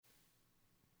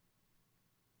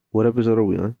What episode are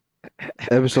we on?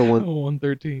 Episode one.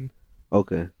 113.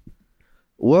 Okay.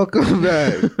 Welcome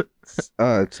back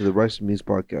to the Rice and Meats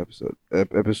podcast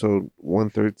episode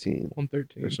 113 or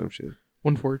 113. some shit.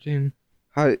 114.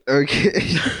 Hi.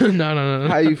 Okay. No.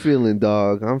 How you feeling,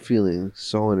 dog? I'm feeling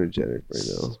so energetic right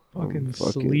now. Fucking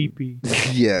sleepy.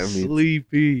 Yeah, I mean,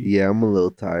 Sleepy. yeah, I'm a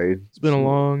little tired. It's been a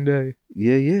long day.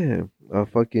 Yeah.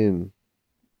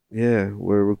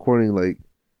 We're recording like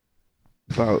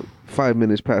about 5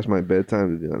 minutes past my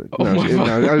bedtime, to be honest. Oh my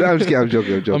God. I'm just kidding. I'm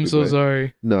joking. I'm so but-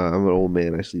 sorry. No, I'm an old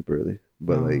man. I sleep early,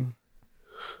 but like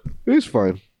Uh, it's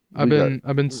fine. I've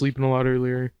we been sleeping a lot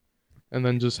earlier, and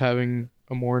then just having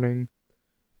a morning.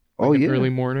 Oh an yeah, early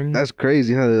morning. that's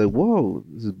crazy. How they're like, whoa,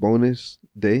 this is bonus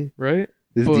day. right.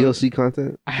 This is But DLC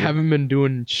content. I haven't been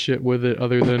doing shit with it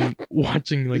other than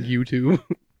watching like YouTube.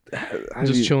 I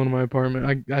Just mean, chilling in my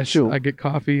apartment. I Chill. I get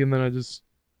coffee and then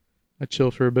I chill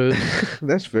for a bit.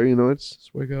 That's fair. You know, Just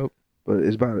wake up. but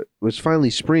it's finally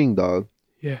spring, dog.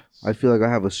 Yes. I feel like I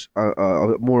have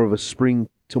a more of a spring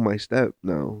to my step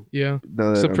now. Yeah. Now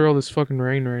that Except for all this fucking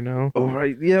rain right now. oh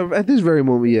right, yeah. At this very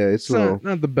moment, yeah, it's It's a little.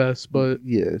 not the best, but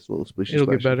yeah, it's a little splishy. it'll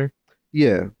get splashy. better.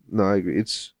 Yeah, no, I agree.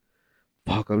 It's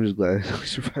fuck. I'm just glad we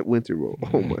survived winter, bro.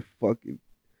 Oh my fucking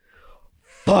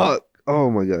fuck. Oh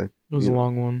my god. It was Yeah. a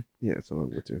long one. Yeah, it's a long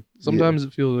winter. Sometimes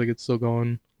it feels like it's still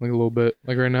going, like a little bit.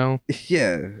 Like right now.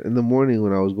 Yeah, in the morning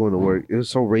when I was going to work, it was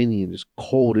so rainy and just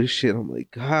cold as shit. I'm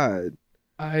like, God,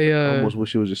 I I almost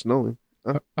wish it was just snowing.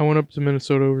 I went up to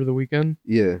Minnesota over the weekend,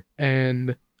 Yeah.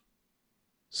 and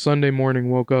Sunday morning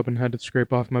woke up and had to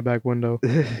scrape off my back window.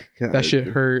 God, That shit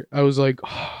hurt. I was like,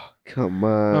 oh. come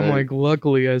on. I'm like,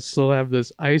 luckily I still have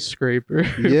this ice scraper.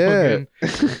 yeah,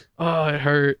 Fucking- oh, it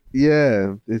hurt.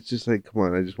 yeah. It's just like, come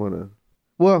on. I just want to.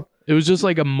 Well, It was just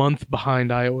like a month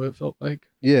behind Iowa. It felt like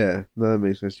yeah. No, that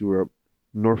makes sense. You were up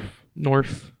north.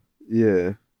 north.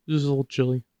 Yeah, Just a little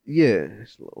chilly. yeah.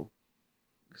 It's a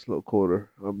little colder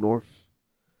up north.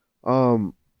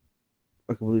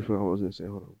 I completely forgot what I was gonna say.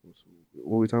 Hold on. What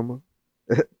were we talking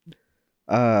about?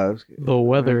 The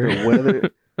weather. The weather.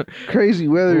 Crazy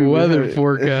weather. Weather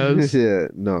forecast. Yeah,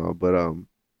 no, but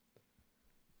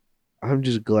I'm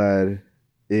just glad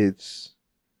it's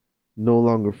no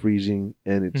longer freezing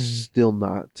and it's Mhm. still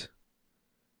not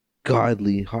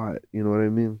godly hot. You know what I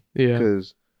mean? Yeah.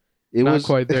 Because it Not was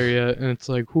quite there yet, and it's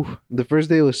like, whew. the first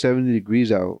day was 70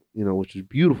 degrees out. You know, which was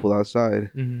beautiful outside.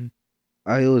 hmm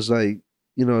I was like,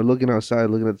 you know, looking outside,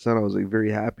 looking at the sun, I was like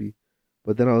very happy.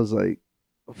 But then I was like,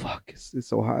 fuck, it's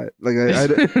so hot. Like I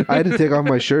had to take off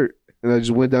my shirt and I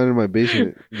just went down in my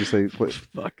basement. Just like, what?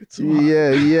 Fuck, it's so hot.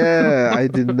 Yeah. I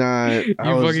did not. You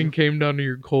I was, fucking came down to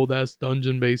your cold ass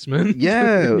dungeon basement.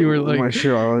 yeah. You were with like, my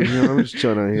shirt. I'm just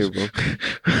chilling out here,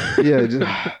 bro. Yeah,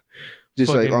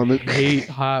 just like Fucking on the hate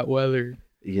hot weather.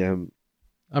 yeah,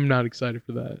 I'm not excited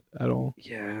for that at all.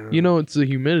 yeah. You know, it's the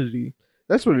humidity.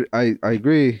 that's what I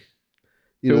agree.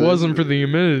 If it wasn't for the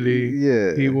humidity,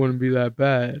 yeah, he wouldn't be that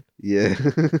bad. yeah,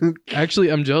 Actually,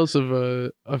 I'm jealous of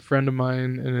a friend of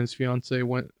mine and his fiance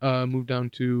moved down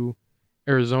to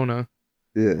Arizona,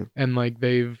 yeah, and like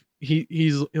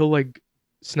he'll like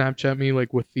Snapchat me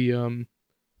like with the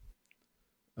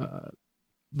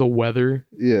weather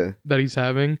yeah, that he's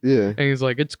having, yeah, and he's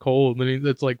like, it's cold, and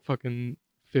it's like fucking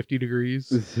 50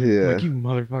 degrees. I'm yeah. like, you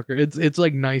motherfucker. It's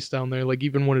like nice down there. Like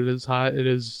even when it is hot, it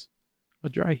is a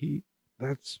dry heat.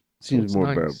 That seems it's more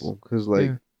nice. bearable because like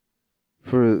Yeah.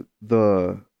 for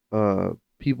the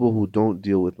people who don't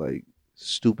deal with like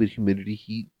stupid humidity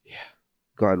heat, Yeah.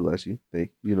 God bless you.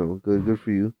 Good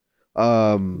for you.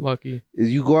 Lucky.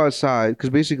 Is you go outside because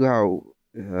basically how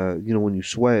when you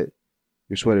sweat,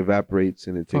 your sweat evaporates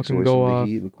and it takes Fucking away go some of off.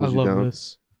 the heat and it I cools you love down.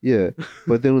 this. Yeah,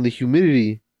 but then with the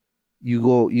humidity, you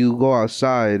go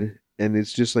outside and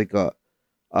it's just like a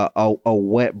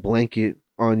wet blanket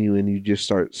on you and you just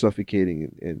start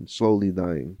suffocating and slowly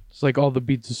dying. It's like all the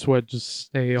beads of sweat just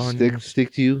stay on you.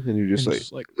 Stick to you and you're just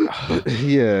And like like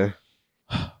yeah,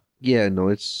 yeah. No,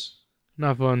 it's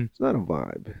not fun. not a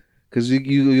vibe because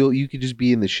you could just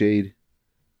be in the shade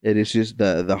and it's just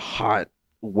the hot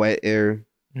wet air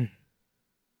Mm.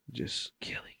 just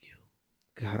killing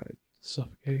you. God.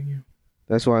 Suffocating you.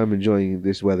 That's why I'm enjoying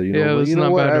this weather. You know, Yeah, but it's you know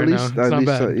not what? bad At right now. least, It's at not least,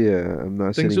 bad. yeah. I'm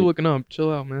not. Things sitting are looking up.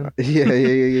 Chill out, man. Yeah.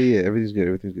 Everything's good.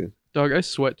 Everything's good. Dog, I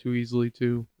sweat too easily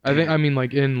too. I mean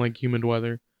like in like humid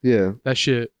weather. Yeah. That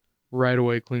shit right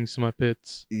away clings to my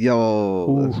pits.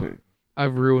 Yo. That's Ooh. right.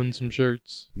 I've ruined some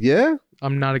shirts. Yeah.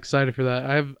 I'm not excited for that.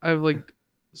 I have like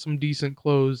some decent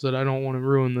clothes that I don't want to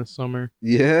ruin this summer,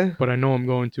 Yeah. but I know I'm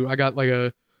going to. I got like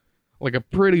a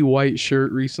pretty white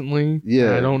shirt recently. Yeah.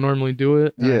 And I don't normally do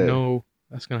it. And Yeah. I know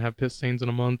that's gonna have pit stains in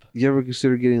a month. You ever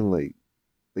consider getting like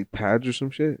like pads or some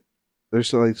shit.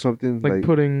 There's like something like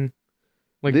putting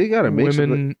like they gotta make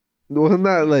women well,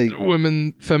 not like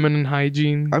women feminine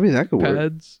hygiene I mean that could work.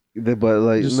 pads. But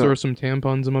like Just no. throw some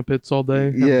tampons in my pits all day.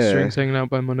 Have the Yeah. strings hanging out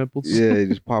by my nipples. Yeah, you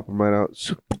just pop them right out,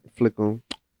 flick them,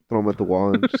 throw them at the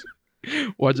wall. And just,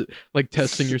 Watch it like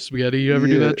testing your spaghetti. You ever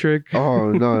do Yeah. that trick?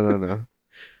 oh no.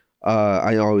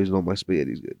 I always know my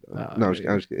spaghetti's good. Though. No,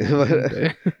 I'm just kidding.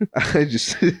 Okay. I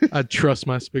just I trust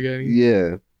my spaghetti.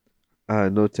 yeah,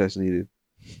 no test needed.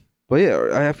 But yeah,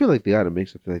 I feel like they gotta make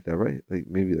something like that, right? Like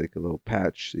maybe like a little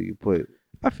patch that you put,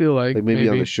 I feel like maybe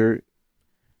on the shirt.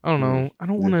 I don't know. I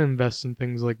don't want to invest in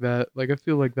things like that. Like I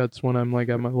feel like that's when I'm like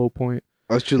at my low point.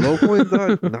 Oh, it's your low point,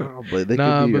 dog? Nah, but they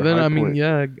Nah, could be but your then high I mean, point.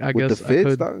 yeah, I With guess the I fits,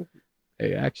 could. dog.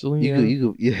 Hey, actually,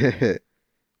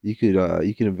 You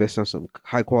could invest on some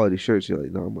high quality shirts. You're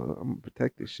like, no, I'm gonna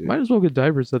protect this shit. might as well get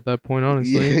diapers at that point.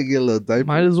 Honestly, Yeah, get a little diaper.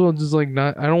 might as well just like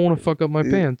not. I don't want to fuck up my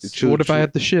pants. true, What if I true.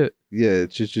 had to shit? Yeah,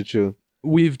 true.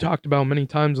 We've talked about many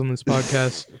times on this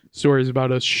podcast stories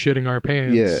about us shitting our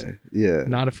pants. Yeah.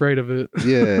 Not afraid of it.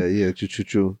 Yeah,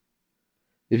 true.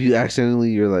 If you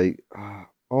accidentally, you're like,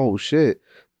 oh shit.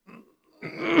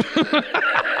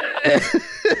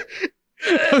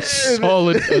 a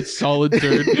solid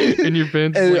turd in your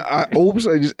pants. And Like,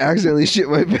 I just accidentally shit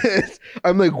my pants.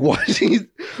 I'm like watching,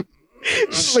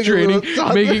 straining,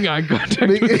 making eye contact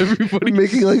with everybody.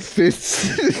 making like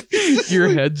fists. Your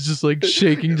head's just like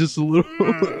shaking just a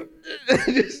little.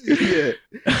 Yeah.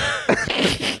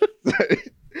 Sorry.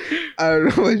 I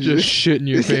don't know. Just shitting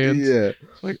your pants. Yeah.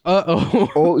 Like, uh-oh.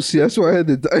 Oh, see, that's why I had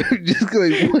to die. Just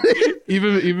like, what?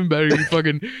 Even better,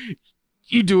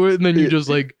 you do it and then you just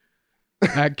like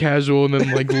act casual and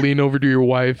then like lean over to your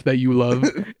wife that you love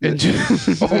and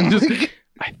just,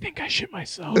 I think I shit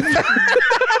myself.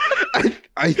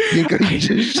 I think I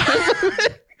just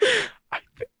I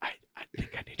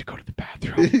think I need to go to the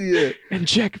bathroom yeah. and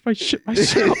check if I shit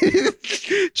myself.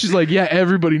 She's like, yeah,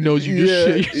 everybody knows you just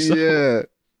shit yourself. Yeah.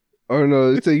 Or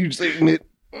no, it's like you just like admit,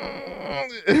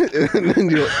 and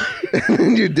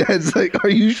then your dad's like, "Are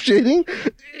you shitting?"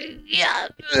 Yeah.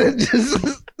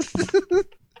 Just,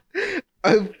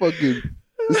 I fucking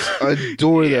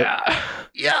adore that.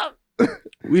 Yeah.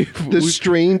 The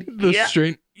strain,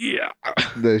 strain. Yeah.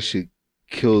 that shit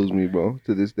kills me, bro.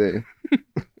 To this day.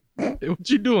 Hey, what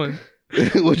you doing?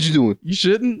 What you doing? You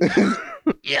shitting?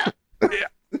 Yeah.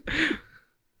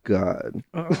 God.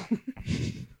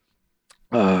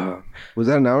 Oh. Was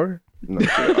that an hour? No.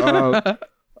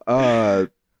 I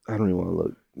don't even want to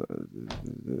look.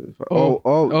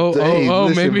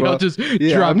 Listen, maybe bro. I'll just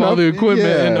Yeah, drop I'm all not- the equipment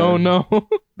and yeah. oh no.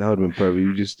 That would have been perfect.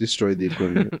 You just destroyed the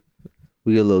equipment.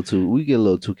 We get a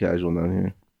little too casual down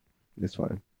here. It's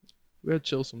fine. We gotta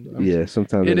chill sometimes. Yeah,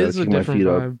 sometimes It I is a kick my different feet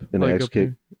vibe. up and I like, X up kick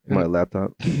here. my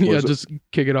laptop. Yeah, Was it- just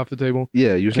kick it off the table.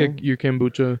 Yeah, you're Kick saying? your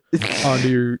kombucha onto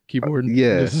your keyboard.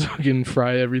 Yeah. Just fucking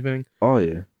fry everything. Oh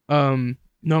yeah.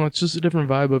 No, it's just a different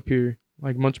vibe up here.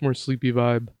 Like much more sleepy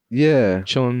vibe. Yeah.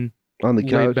 Chilling, On the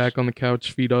laid couch. back on the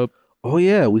couch, feet up. Oh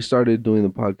yeah, we started doing the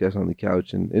podcast on the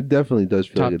couch, and it definitely does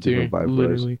feel Top like a tier, different vibe for us.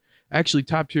 literally. Actually,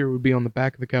 top tier would be on the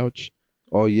back of the couch.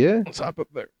 Oh yeah. Let's hop up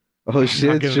there. Oh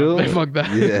shit, chill. Fuck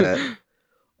that. Yeah.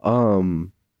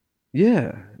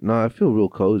 Yeah. No, I feel real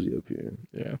cozy up here,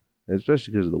 Yeah.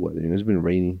 especially because of the weather. And it's been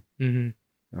raining. hmm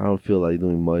I don't feel like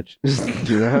doing much.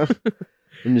 You know?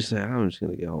 I'm just saying, I'm just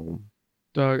gonna get home.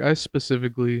 Dog, I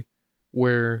specifically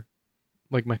wear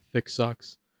like my thick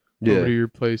socks over Yeah. to your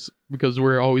place because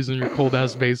we're always in your cold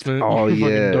ass basement. Oh, your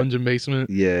fucking yeah. dungeon basement.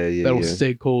 Yeah. That'll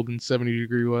stay cold in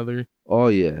 70-degree weather. Oh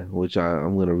yeah, which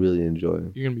I'm gonna really enjoy.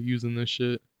 You're gonna be using this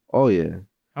shit. Oh yeah.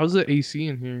 How's the AC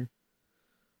in here?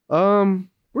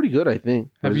 Pretty good, I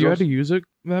think. Have There's you had also- to use it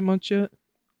that much yet?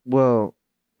 Well,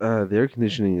 the air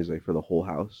conditioning is like for the whole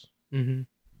house. Mm-hmm.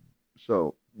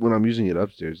 So when I'm using it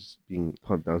upstairs, it's being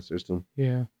pumped downstairs too.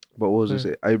 Yeah. But what was I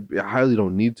say? I highly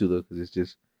don't need to though, because it's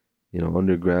just,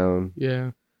 underground,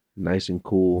 Yeah. nice and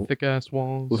cool. Thick ass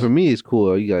walls. Well, for me, it's cool.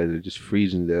 Oh, you guys are just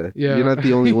freezing there. Yeah. You're not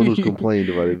the only one who's complained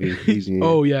about it being freezing. Here.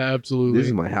 Oh yeah, absolutely. This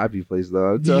is my happy place,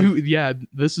 though. I'm telling-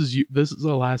 This is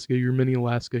Alaska. Your mini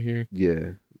Alaska here.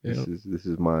 yeah. Yeah. This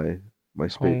is my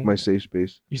space, Home. my safe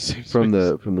space You say from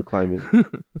space. the climate.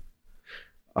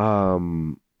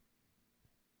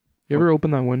 You ever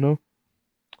open that window?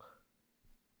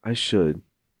 I should.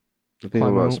 I think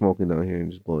Climb about out. smoking down here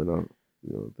and just blowing out.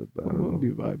 I don't That'd know. be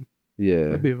a vibe. Yeah.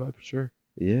 That'd be a vibe for sure.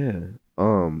 Yeah.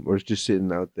 Or it's just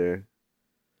sitting out there.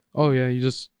 Oh yeah, you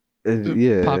just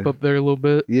Yeah. pop up there a little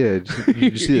bit. Yeah.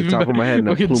 You see the Even top of my head and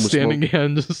a fucking plume of standing smoke.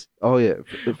 and just Oh yeah.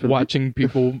 For the- watching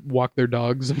people walk their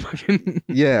dogs and fucking.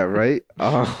 Yeah. Right.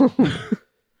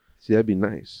 See, that'd be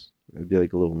nice. It'd be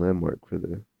like a little landmark for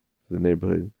the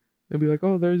neighborhood. They'd be like,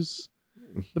 oh, there's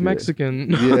the Yeah. Mexican.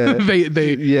 Yeah.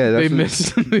 they Yeah, they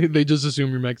that's miss. They just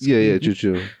assume you're Mexican. Yeah,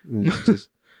 true. And it's just,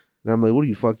 and I'm like, what are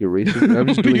you fucking racist? And I'm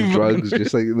just What are doing you drugs, fucking-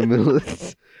 just like in the middle of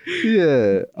this.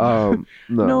 Yeah. No.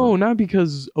 No, not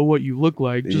because of what you look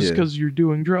like, just Yeah. because you're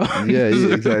doing drugs. Yeah,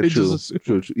 They exactly. just True.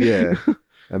 assume- True. Yeah.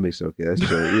 That makes it okay. That's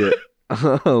true.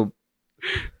 Yeah.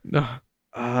 No.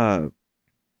 I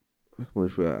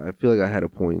feel like I had a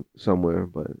point somewhere,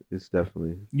 but it's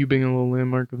definitely. You being a little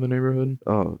landmark of the neighborhood.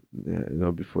 Oh, yeah.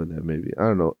 No, before that, maybe. I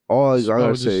don't know. All I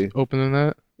gotta just say opening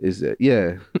that. is that,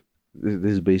 yeah,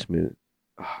 this basement,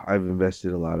 I've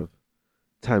invested a lot of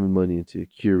time and money to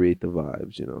curate the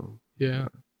vibes, you know. Yeah.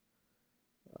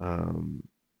 Um.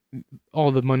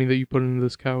 All the money that you put into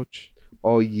this couch.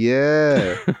 Oh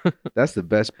yeah, that's the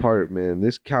best part, man.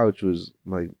 This couch was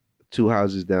like 2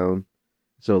 houses down.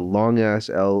 It's a long ass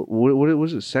L. What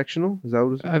was it? Sectional? Is that what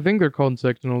it was? I think they're called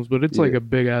sectionals, but it's like Yeah. a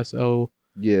big ass L.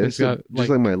 Yeah, it's it's got, just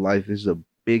like my life. This is a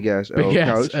big ass L Big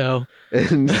ass couch L.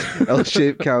 and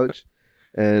L-shaped couch,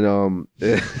 and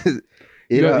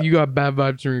You got bad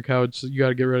vibes from your couch. So you got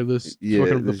to get rid of this. Yeah,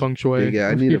 Fucking up the this feng shui. yeah,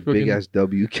 I need a big ass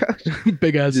W couch.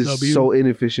 big ass Just W. so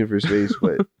inefficient for space,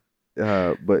 but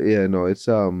yeah, no, it's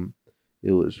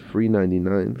it was free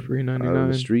 99 out of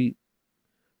 $3.99. the street.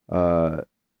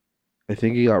 I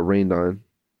think it got rained on.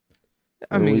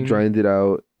 I And we mean, drained it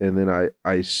out, and then I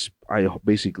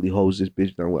basically hosed this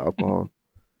bitch down with alcohol,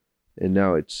 and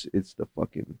now it's the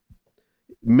fucking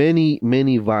many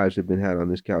vibes have been had on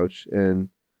this couch, and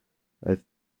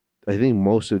I think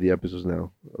most of the episodes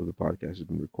now of the podcast have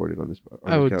been recorded on this.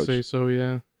 I would say so.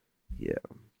 Yeah. Yeah.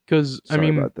 Because I Sorry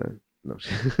mean, about that. No,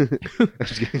 I'm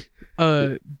just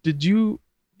kidding. did you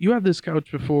had this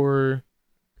couch before?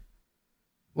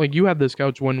 Like you had this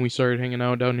couch when we started hanging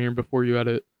out down here before you had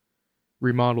it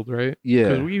remodeled, right?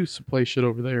 Because Yeah, we used to play shit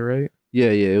over there, right? yeah.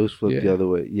 It was flipped the Yeah. other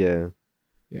way. Yeah,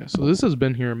 Yeah. So this has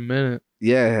been here a minute.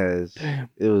 yeah. It has. Damn.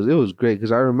 It was great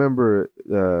because I remember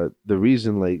the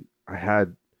reason like I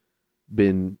had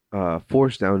been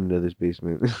forced down into this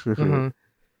basement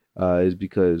Uh-huh. is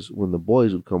because when the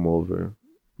boys would come over,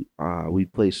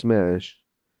 we'd play Smash,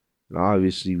 and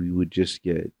obviously we would just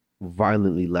get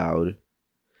violently loud,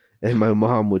 and my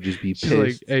mom would just be She's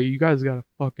pissed. like, "Hey, you guys gotta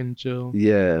fucking chill.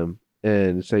 Yeah,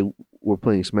 and it's like we're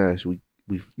playing Smash. We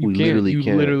You literally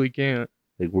can't. literally can't.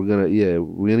 Like we're gonna get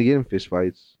in fist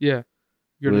fights. Yeah.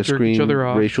 You're We're gonna gonna jerk scream each other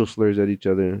off. racial slurs at each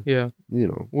other. Yeah. You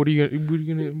know. What do you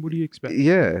expect?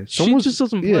 Yeah, She just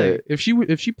doesn't play. yeah. If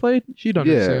she played, she'd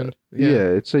understand. Yeah,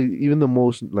 it's like even the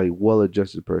most like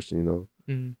well-adjusted person, you know,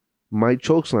 Mhm. might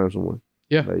choke slam someone.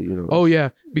 Yeah. Like, you know. Oh yeah,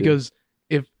 because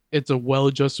if it's a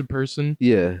well-adjusted person,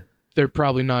 Yeah. they're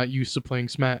probably not used to playing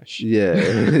Smash. Yeah.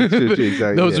 True,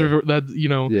 exactly. Those yeah. are that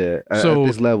Yeah. So at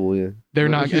this level, yeah. they're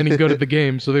not any good at the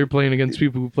game, so they're playing against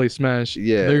people who play Smash.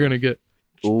 Yeah. They're gonna get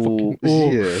Ooh, fucking,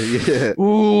 ooh, yeah.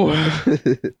 ooh.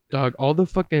 Dog, all the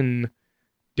fucking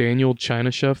Daniel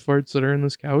China Chef farts that are in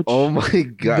this couch. Oh my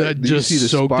god! That Did you just see the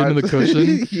soaked into the spots?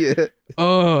 cushion? Yeah.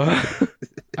 Oh,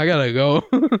 I gotta go.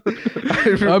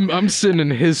 I'm sitting in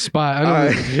his spot. I know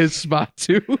this is his spot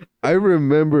too. I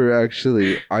remember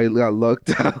actually I got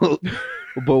lucked out,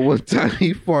 but one time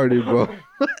he farted, bro,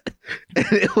 and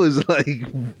it was like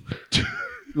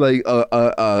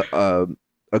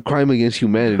a crime against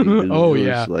humanity. It Oh, was,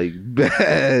 yeah. like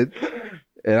bad.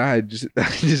 And I just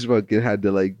fucking had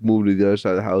to like move to the other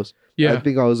side of the house. I Yeah.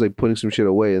 think I was like putting some shit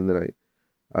away, and then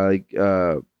I like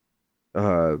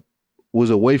was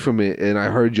away from it, and I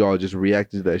heard y'all just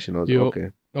reacting to that shit. And I was Yup. like,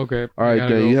 okay, Okay. all right,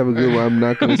 gotta then go. you have a good one. I'm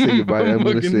not gonna say goodbye. I'm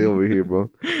gonna stay Fucking- over here, bro.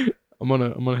 I'm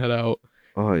gonna head out.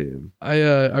 Oh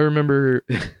yeah, I remember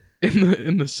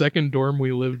in the second dorm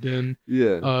we lived in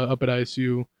yeah, up at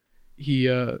ISU, he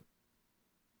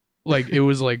like it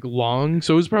was like long,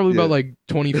 so it was probably Yeah. about like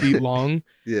 20 feet long,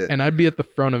 yeah, and I'd be at the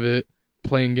front of it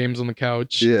playing games on the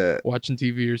couch, yeah, watching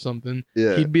TV or something.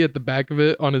 yeah. He'd be at the back of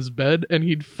it on his bed, and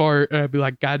he'd fart, and I'd be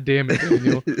like, "God damn it,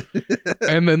 Daniel!"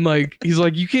 And then like he's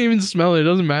like, "You can't even smell it. It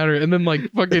doesn't matter." And then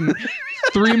like fucking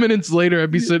 3 minutes later, I'd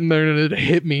be sitting there and it'd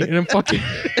hit me, and it fucking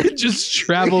just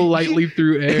travel lightly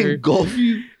through air Engulf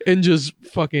you. and just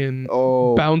fucking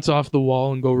Oh, bounce off the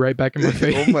wall and go right back in my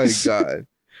face. oh my god,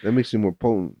 that makes you more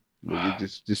potent. Like, it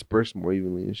just disperse more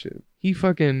evenly and shit. He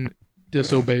fucking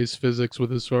disobeys physics with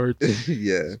his farts.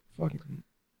 Yeah, Fucking.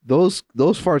 those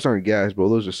farts aren't gas, bro.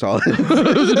 Those are solid.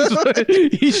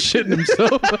 He's shitting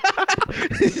himself.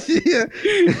 Yeah,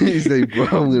 he's like, bro,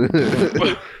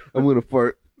 I'm gonna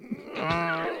fart.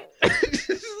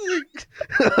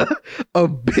 A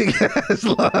big ass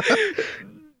lie.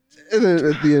 And then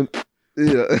at the end,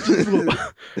 Yeah.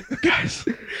 Guys,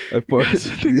 I part. guys,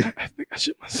 I think I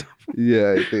shit myself.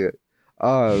 Yeah, I think.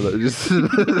 Just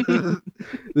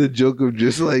the joke of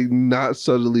just like not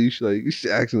subtly like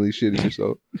accidentally shitting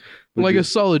yourself, but Like a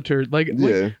just, solid turd. Like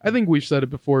yeah, I think we've said it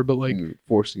before, but like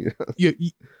forcing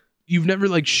it. you've never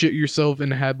like shit yourself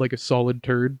and had like a solid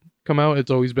turd come out.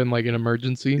 It's always been like an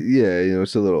emergency. Yeah,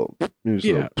 it's a little. It's a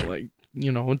Yeah, like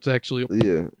it's actually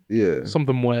little, yeah.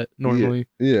 something wet normally,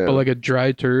 Yeah. but like a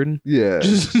dry turd. Yeah.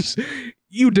 Just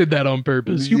you did that on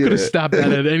purpose. You could have Yeah. stopped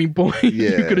that at any point. You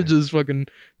Yeah. could have just fucking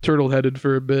turtle headed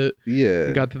for a bit Yeah.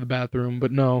 and got to the bathroom,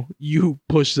 but no, you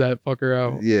pushed that fucker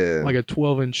out Yeah. like a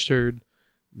 12-inch turd.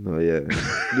 No, yeah.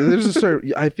 There's a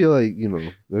certain. I feel like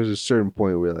there's a certain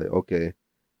point where like, okay,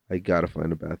 I gotta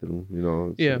find a bathroom.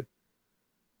 It's Yeah.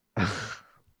 like-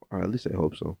 or at least I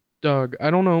hope so. Dog, I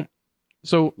don't know.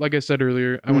 So, like I said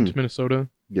earlier, I went to Minnesota.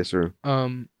 Yes, sir.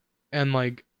 And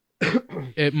like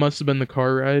it must have been the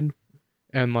car ride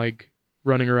and like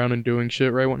running around and doing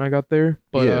shit right when I got there.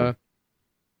 But Yeah.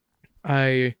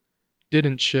 I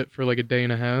didn't shit for like a day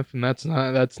and a half, and that's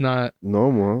not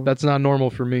Normal. normal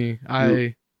for me.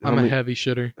 I'm a many- heavy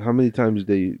shitter. How many times a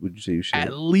day would you say you shit?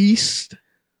 At least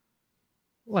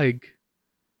like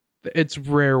it's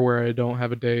rare where I don't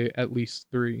have a day at least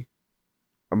 3.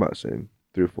 I'm about saying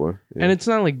 3 or 4. Yeah. And it's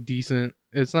not like decent.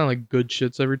 It's not like good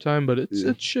shits every time, but it's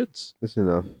Yeah. shits. That's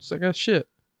enough. It's like a shit.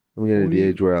 I'm getting to What the do you-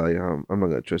 age where I'm not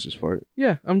gonna trust this fart.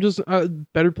 Yeah, I'm just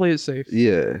better play it safe.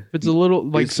 Yeah. If it's a little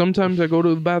like It's- sometimes I go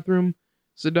to the bathroom,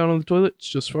 sit down on the toilet, it's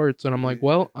just farts, and I'm like,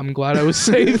 well, I'm glad I was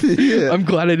safe. Yeah. I'm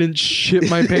glad I didn't shit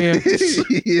my pants.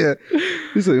 Yeah.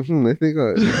 He's like, I think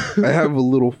I have a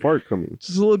little fart coming.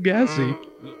 Just a little gassy.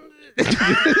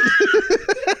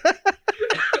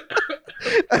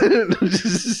 I don't know,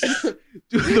 just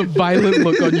Dude, the violent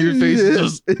look on your face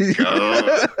just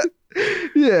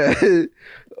yeah.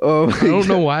 Oh, I don't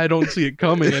know why I don't see it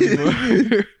coming anymore.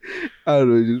 I don't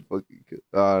know. Just fucking.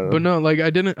 I don't know. But no, like I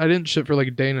didn't shit for like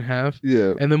a day and a half,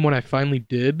 Yeah. and then when I finally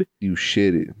did, You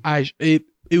shit it.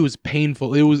 it was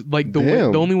painful. It was like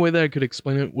Damn. the only way that I could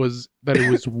explain it was that it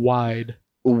was wide,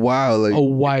 Wow. Like. a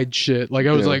wide shit. Like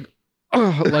I was Yeah. like,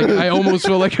 ugh, like I almost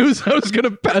felt like I was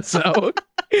gonna pass out.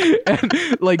 And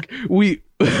like we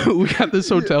got this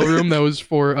hotel room that was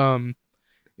for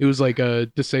it was like a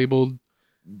disabled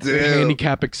Damn.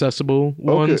 handicap accessible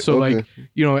one. Okay, So like okay.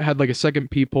 it had like a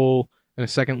second peephole and a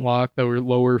second lock that were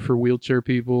lower for wheelchair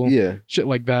people. Yeah. Shit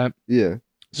like that. Yeah.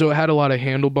 So it had a lot of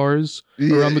handlebars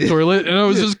Yeah. around the toilet, and I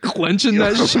was just clenching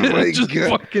that Oh shit, my and just God.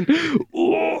 fucking,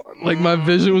 like my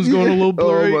vision was going a little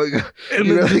blurry, Oh my god. and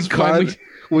You're then like just finally, God,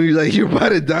 when you're like you're about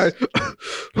to die.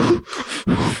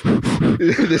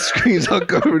 The screen's all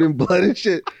covered in blood and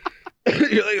shit.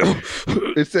 You're like,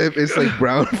 it's like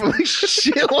brown from like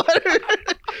shit water.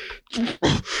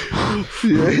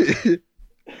 Yeah.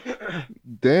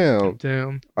 Damn.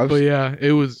 damn. I've- But yeah,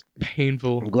 it was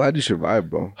painful. I'm glad you survived,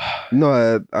 bro. No,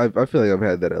 I feel like I've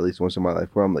had that at least once in my life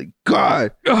where I'm like,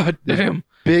 God, God damn.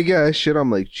 big ass shit.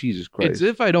 I'm like, Jesus Christ. It's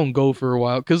if I don't go for a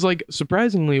while, because like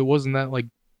surprisingly, it wasn't that like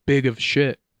big of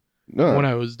shit No. when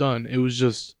I was done. It was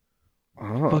just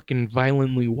Uh-huh. fucking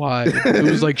violently wide. It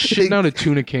was like shitting out a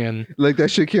tuna can. Like that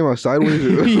shit came out sideways.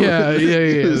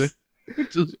 yeah.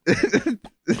 Just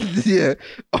Yeah.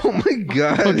 Oh my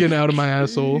god. fucking out of my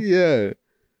asshole. Yeah.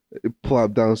 It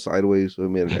plopped down sideways, so it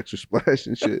made an extra splash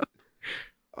and shit.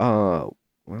 Wow.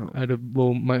 I had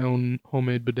my own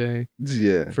homemade bidet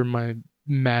Yeah. for my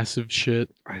massive shit.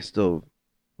 I still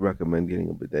recommend getting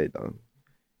a bidet done.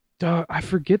 Dog, I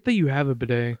forget that you have a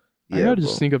bidet. I Yeah, gotta bro.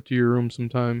 just sneak up to your room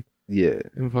sometime Yeah.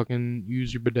 and fucking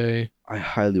use your bidet. I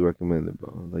highly recommend it,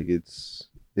 bro. Like it's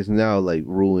now like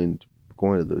ruined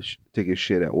going to the take a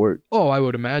shit at work. Oh, I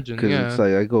would imagine. Because Yeah. it's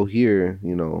like I go here,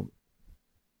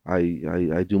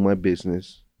 I do my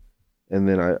business, and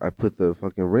then I put the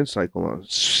fucking rinse cycle on.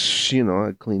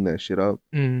 I clean that shit up,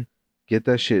 Mm. get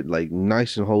that shit like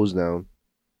nice and hosed down,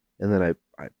 and then I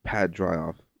pad dry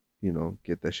off.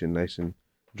 Get that shit nice and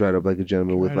dried up like a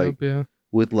gentleman with Right like up, yeah.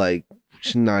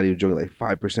 not even joking, like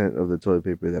 5% of the toilet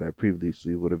paper that I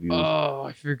previously would have used. Oh,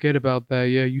 I forget about that.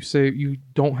 Yeah, you say you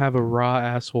don't have a raw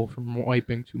asshole from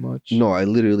wiping too much. No, I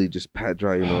literally just pat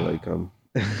dry. Like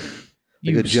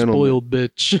you a gentleman. spoiled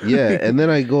bitch. Yeah, and then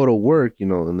I go to work,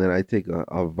 and then I take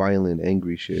a violent,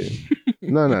 angry shit.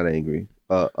 No, not angry.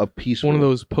 A peaceful. One of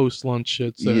those post lunch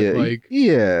shits that Yeah, like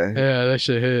yeah, that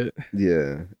shit hit.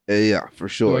 yeah, for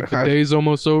sure. Like the day's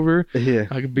almost over. Yeah,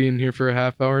 I could be in here for a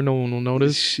half hour. No one will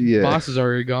notice. yeah, Boss is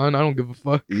already gone. I don't give a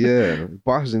fuck. yeah.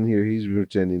 Boss in here. He's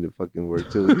pretending to fucking work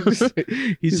too.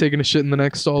 He's taking a shit in the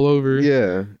next stall over.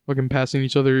 Yeah, Fucking passing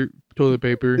each other toilet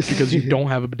paper because you don't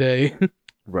have a bidet.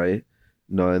 right.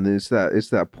 No, and it's that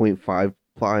 .5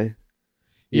 ply.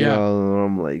 You Yeah. know, and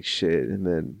I'm like shit, and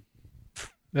then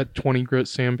That 20 grit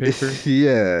sandpaper.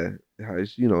 yeah,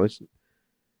 it's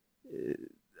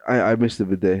I miss the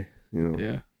bidet. You know,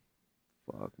 Yeah.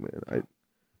 fuck man,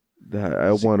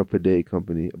 I want a bidet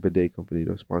company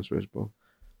to sponsor us, bro.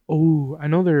 Oh, I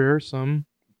know there are some.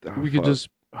 Ah, We could fuck. just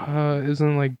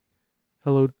isn't like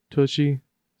Hello Tushy,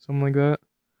 something like that.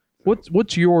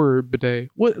 What's your bidet?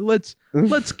 Let's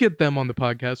get them on the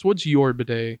podcast. What's your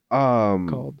bidet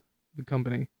called? The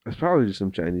company. It's probably just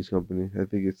some Chinese company. I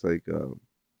think it's like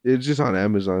it's just on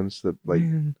Amazon. It's the like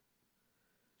Man.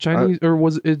 Chinese or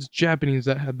it's Japanese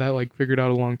that had that like figured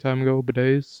out a long time ago,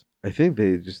 bidets. I think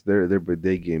they just their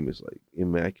bidet game is like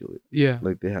immaculate. Yeah.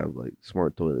 Like they have like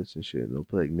smart toilets and shit. And they'll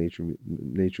play like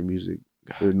nature music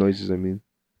or noises. I mean,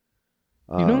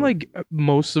 You know, like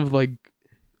most of like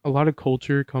a lot of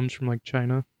culture comes from like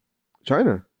China.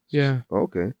 China. Yeah.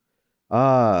 Okay.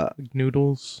 Like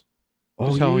noodles. Oh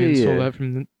Just yeah, how we yeah, install yeah.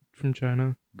 that from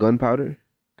China. Gunpowder.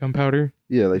 Gunpowder.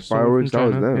 Yeah, like Stole it from fireworks. That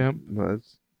was China, them. yep. No,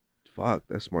 that's fuck.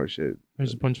 That's smart shit.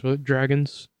 There's a bunch of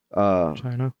dragons.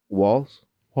 China. Walls.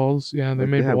 Walls. Yeah, they Like,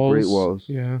 made they have walls. great walls.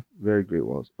 Yeah. Very great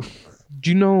walls. Do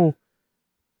you know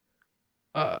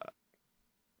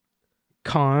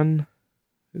Khan?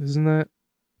 Isn't that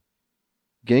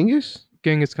Genghis.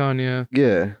 Genghis Khan? Yeah.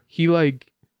 Yeah. He like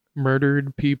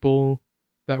murdered people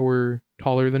that were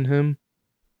taller than him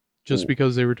just Ooh.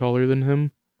 because they were taller than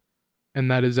him. And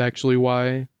that is actually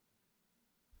why.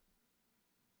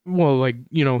 Well, like,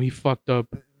 he fucked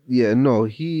up. Yeah. No,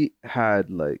 he had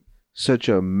like such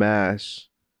a mass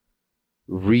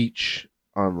reach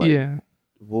on like Yeah.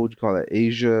 what would you call that?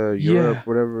 Asia, Yeah. Europe,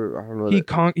 whatever. I don't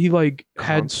know. He like Con-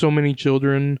 had so many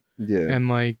children Yeah. and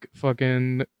like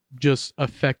fucking just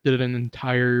affected an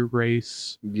entire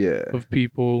race Yeah. of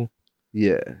people,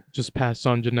 Yeah. just passed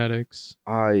on genetics.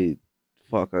 I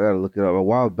gotta look it up. A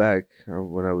while back,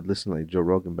 when I would listen to like Joe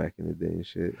Rogan back in the day and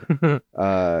shit,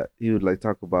 he would like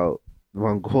talk about the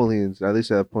Mongolians, at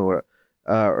least at that point where,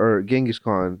 or Genghis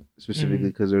Khan specifically,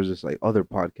 because there's this like other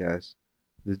podcast.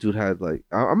 This dude had like,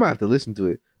 I'm gonna have to listen to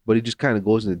it, but he just kind of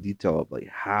goes into detail of like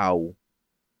how,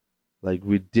 like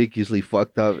ridiculously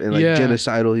fucked up and like Yeah.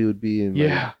 genocidal he would be, and like,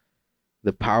 Yeah.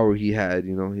 the power he had.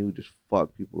 He would just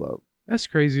fuck people up. That's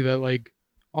crazy that like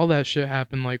all that shit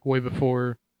happened like way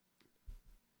before.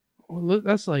 Well,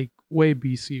 that's like way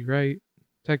BC, right?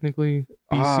 Technically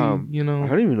BC, I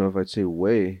don't even know if I'd say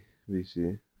way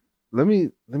BC. Let me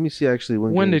see actually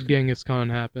when did Genghis Khan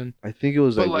happen? I think it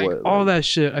was But like like what, all like that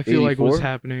shit I feel like was 84?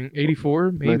 happening.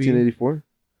 84 maybe. 1984.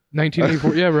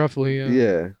 1984. Yeah, roughly. Yeah.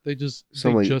 Yeah, They just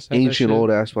some they like just had that ancient shit.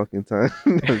 old ass fucking time.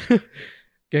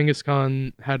 Genghis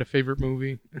Khan had a favorite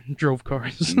movie and drove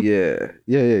cars. yeah,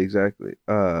 exactly.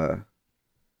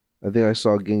 I think I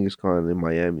saw Genghis Khan in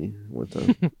Miami one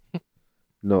time.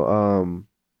 No,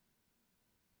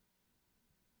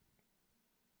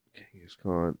 Genghis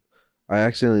Khan. I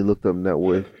accidentally looked up net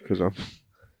worth because I'm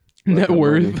Net Like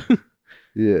worth.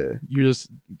 yeah. You just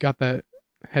got that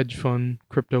hedge fund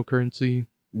cryptocurrency.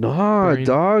 Nah, Brain.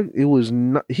 dog. It was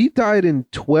not. He died in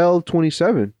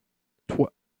 1227.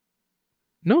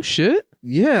 No shit.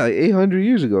 Yeah, like 800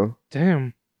 years ago.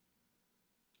 Damn.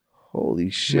 Holy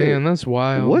shit! Man, that's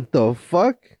wild. What the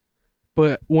fuck?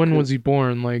 But when was he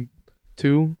born? Like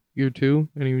year two?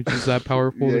 And he was just that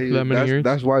powerful Yeah, for that many years?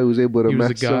 That's why he was able to He was a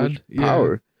amass so much god? Yeah.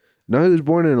 power. No, he was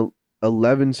born in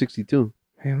 1162.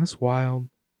 Man, that's wild.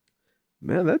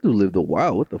 Man, that dude lived a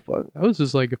while. What the fuck? That was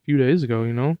just like a few days ago,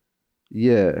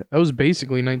 Yeah, That was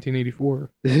basically 1984.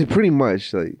 pretty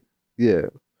much. Like, yeah.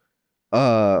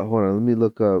 Hold on. Let me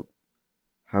look up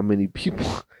how many people.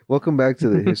 Welcome back to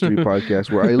the history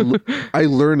podcast, where I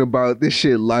learn about this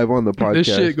shit live on the podcast. This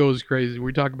shit goes crazy.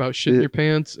 We talk about shit in your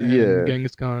pants and Yeah.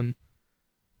 Genghis Khan.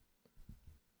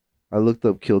 I looked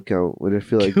up kill count, but I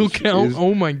feel like Kill this count? is-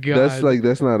 Oh my god.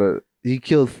 that's not a.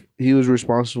 He was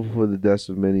responsible for the deaths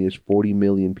of many as 40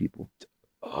 million people.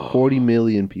 40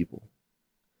 million people.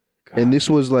 And this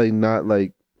was like not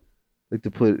like to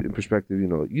put it in perspective, you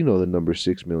know the number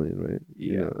 6 million, right?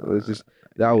 Yeah. It's just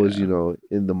that was,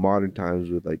 in the modern times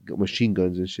with like machine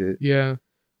guns and shit. Yeah.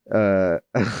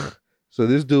 So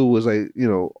this dude was like,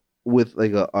 with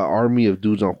like a army of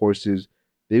dudes on horses.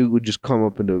 They would just come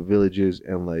up into villages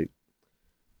and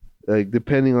like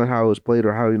depending on how it was played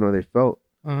or how they felt,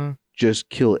 just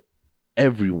kill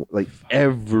everyone,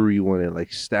 and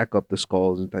like stack up the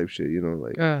skulls and type shit,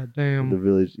 like God the damn.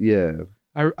 village. Yeah.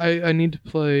 I need to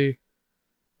play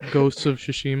Ghosts of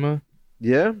Tsushima.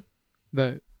 Yeah.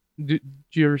 Did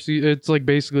you ever see? It's like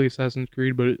basically Assassin's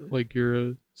Creed, but like you're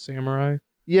a samurai.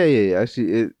 Yeah. I see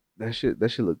it. That shit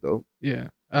look dope. Yeah.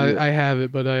 Yeah. I have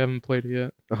it, but I haven't played it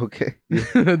yet. Okay.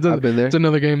 It's I've been there. it's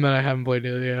another game that I haven't played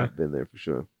yet. Yeah, I've been there for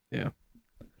sure.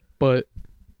 but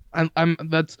I'm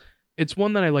that's it's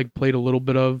one that I like played a little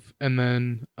bit of and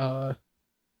then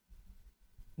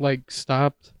like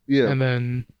stopped Yeah. and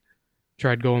then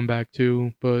tried going back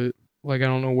to, but like I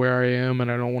don't know where I am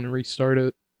and I don't want to restart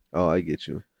it. Oh, I get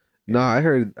you. No, I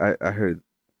heard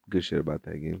good shit about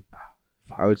that game.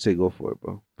 I would say go for it,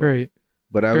 bro. Great,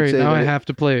 But I would great. say Now I that have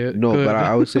to play it. no, Good. but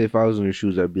I would say if I was in your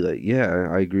shoes, I'd be like, yeah,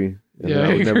 I agree. And Yeah, then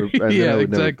I I would never, agree. and then Yeah, I would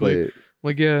never exactly. play it.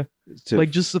 like yeah, To- like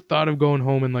just the thought of going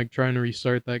home and like trying to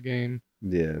restart that game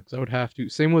yeah, because I would have to.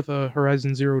 Same with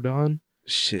Horizon Zero Dawn.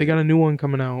 shit. They got a new one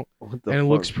coming out what the and it fuck?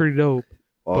 looks pretty dope.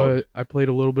 Oh. But I played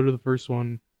a little bit of the first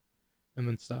one and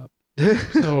then stopped.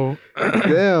 So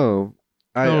Damn.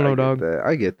 I don't know, get dog. that.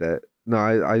 I get that. No,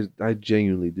 I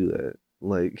genuinely do that.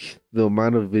 Like the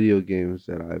amount of video games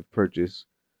that I've purchased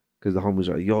because the homies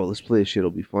are like, yo, let's play this shit. It'll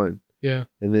be fun. yeah,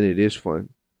 And then it is fun.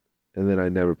 And then I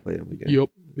never play them again.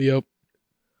 yep.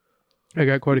 I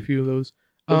got quite a few of those.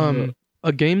 Uh-huh.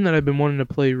 A game that I've been wanting to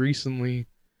play recently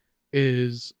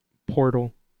is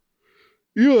Portal.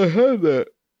 Yeah, I had that.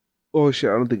 Oh shit,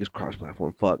 I don't think it's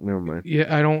cross-platform. Fuck, never mind.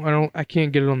 Yeah, I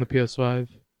can't get it on the PS5.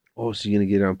 Oh, so you're gonna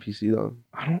get it on PC though?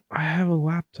 I have a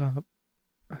laptop.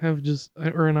 I have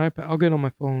or an iPad. I'll get it on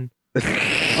my phone.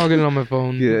 I'll get it on my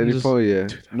phone. Yeah, and any just- phone, yeah.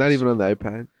 Dude, that Not was even on the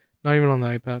iPad. Not even on the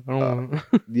iPad. I don't want.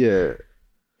 Yeah.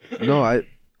 No,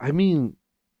 I mean,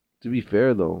 to be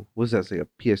fair though, was that like a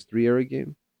PS3 era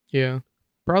game? Yeah,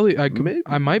 probably Maybe.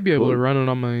 I might be able to Cool. run it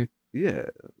on my Yeah.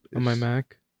 it's-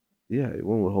 Mac. Yeah,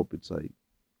 one would hope it's like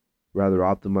rather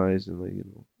optimized and like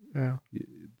Yeah, y-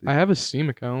 I have a Steam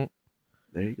account.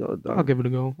 there you go. Dog. I'll give it a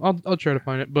go. I'll try to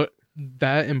find it. But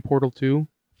that and Portal 2,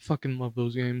 fucking love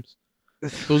those games.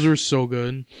 Those were so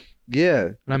good, Yeah,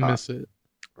 and I miss it.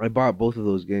 I bought both of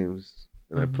those games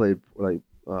and I Mhm. played like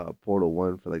Portal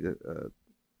 1 for like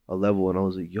a level, and I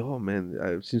was like, yo, man,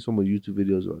 I've seen so many YouTube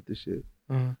videos about this shit,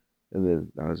 Uh, and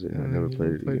then that was it. I and never then you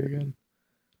played it played again.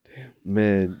 Damn.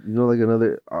 Man, you know, like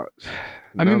another.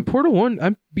 I mean, Portal 1,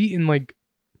 I'm beating like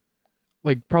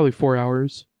probably 4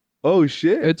 hours. oh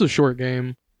shit! It's a short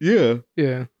game. Yeah.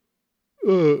 Yeah.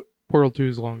 Portal 2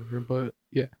 is longer, but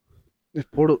yeah. If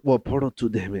Portal 2,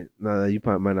 damn it. Nah, you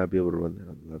probably might not be able to run that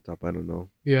on the laptop. I don't know.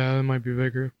 Yeah, it might be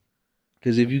bigger.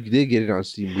 Because if you did get it on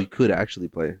Steam, we could actually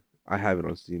play. I have it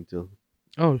on Steam too,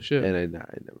 Oh shit. and I never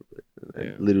played it. I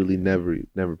Yeah. literally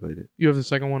never played it. You have the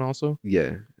second one also?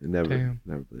 Yeah, never Damn.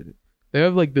 played it. They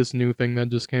have like this new thing that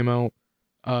just came out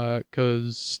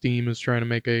cuz Steam is trying to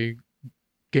make a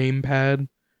gamepad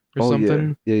or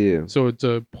something. Yeah. So it's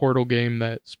a Portal game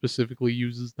that specifically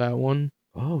uses that one,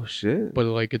 Oh shit. but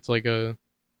like it's like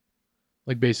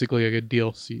basically like a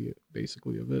DLC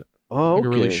basically of it. Oh, Like okay. a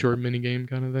really short mini game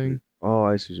kind of thing. Oh,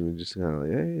 I see what you mean. Just kind of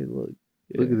like, hey, look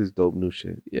Yeah. at this dope new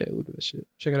shit. Yeah, look at that shit.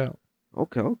 Check it out.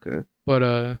 Okay.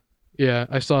 But yeah,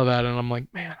 I saw that and I'm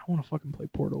like, man, I want to fucking play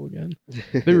Portal again.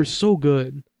 They were so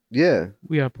good. Yeah.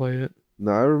 We gotta play it.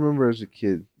 No, I remember as a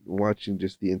kid watching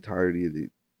just the entirety of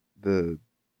the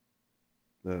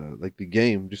like the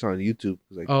game just on YouTube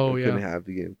because I couldn't have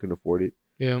the game, couldn't afford it.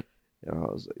 Yeah. And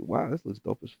I was like, wow, this looks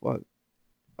dope as fuck.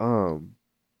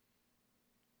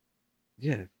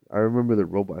 Yeah, I remember the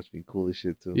robots being cool as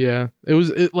shit too. Yeah. It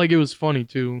was funny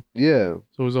too. Yeah.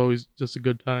 So it was always just a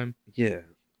good time. Yeah.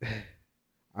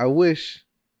 I wish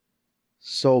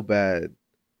so bad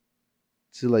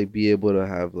to like be able to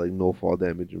have like no fall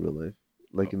damage in real life.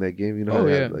 Like in that game, you know how Oh,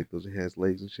 they yeah. have like those enhanced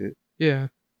legs and shit. Yeah.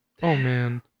 Oh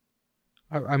man.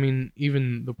 I mean,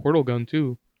 even the portal gun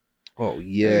too. Oh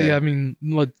Yeah. yeah. I mean,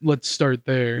 let's start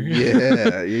there.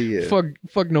 Yeah.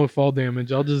 Fuck no fall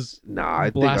damage. I'll just Nah, I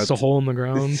blast think a hole in the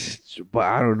ground but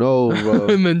I don't know, bro.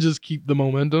 and then just keep the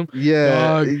momentum.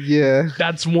 Yeah, Dog. yeah,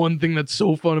 That's one thing that's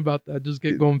so fun about that. Just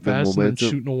get going The fast and then momentum.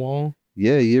 shooting a wall.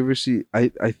 yeah. You ever see? I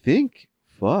think.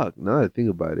 Fuck. Now that I think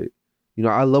about it, you know,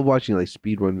 I love watching like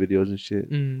speedrun videos and shit.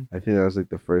 Mm. I think that was like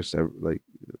the first ever,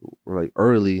 like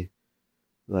early,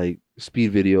 like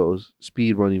speed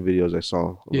running videos I saw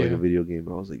of like Yeah. a video game.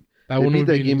 I was like, That they one made would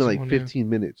that be game in an like easy one, yeah. 15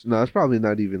 minutes. No, it's probably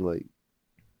not even like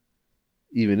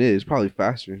even it. It's probably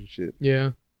faster and shit.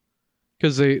 Yeah,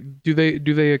 because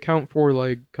they account for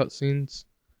like cutscenes,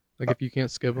 like if you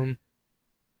can't skip them,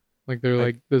 like they're I-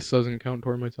 like this doesn't count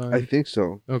toward my time. I think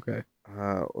so. Okay.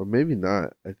 Or maybe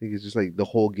not. I think it's just like the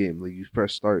whole game. Like you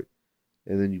press start,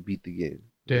 and then you beat the game.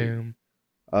 Like, Damn.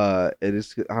 and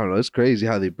it's I don't know. It's crazy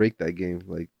how they break that game.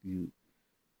 Like you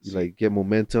like get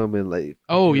momentum and like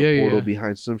Oh, hit a yeah, portal yeah.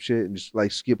 behind some shit and just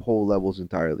like skip whole levels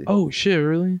entirely. Oh shit!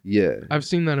 Really? Yeah, I've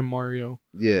seen that in Mario.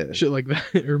 yeah, Shit like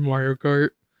that or Mario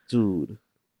Kart. dude.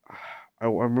 I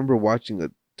remember watching a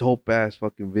dope ass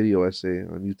fucking video essay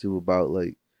on YouTube about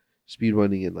like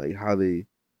speedrunning and like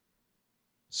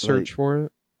Search for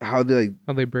it. how they like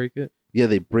How they break it. yeah,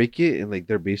 they break it and like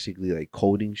they're basically like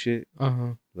coding shit.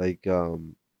 Like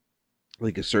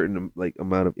like a certain like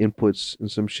amount of inputs and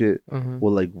some shit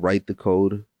will like write the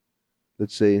code,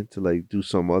 let's say, to like do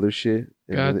some other shit.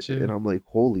 Gotcha. And I'm like,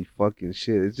 holy fucking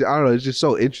shit. I don't know, it's just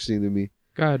so interesting to me.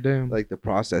 God damn. Like the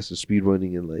process of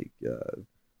speedrunning and like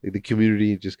the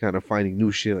community just kind of finding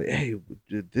new shit. Like, hey, we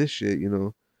did this shit, you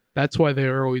know. That's why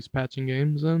they're always patching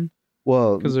games then.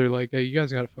 Well, Because they're like, hey, you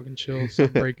guys gotta fucking chill.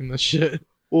 Stop breaking this shit.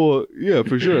 well, yeah,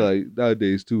 for sure. Like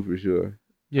nowadays too, for sure.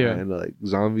 Yeah. And like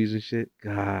zombies and shit.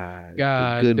 God, the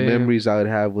God good damn. memories I would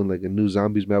have when like a new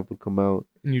zombies map would come out.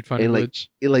 And you'd find And a like glitch.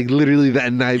 it, like literally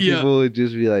that night, Yeah. people would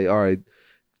just be like, all right,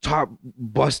 top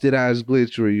busted ass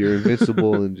glitch where you're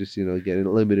invincible and just, you know, getting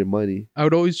limited money. I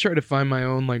would always try to find my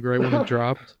own like right when it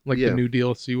dropped. Like Yeah. the new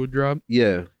DLC would drop.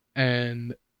 Yeah,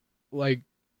 And like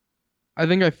I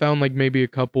think I found like maybe a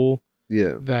couple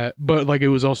yeah, that, but like it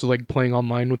was also like playing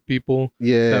online with people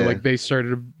yeah, that like they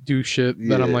started to do shit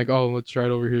that I'm Yeah. like, oh, let's try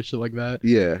it over here, shit like that.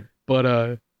 yeah,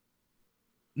 But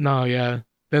no, yeah.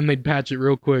 Then they'd patch it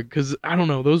real quick because I don't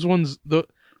know, those ones.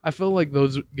 I felt like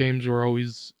those games were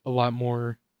always a lot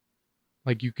more,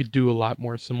 like you could do a lot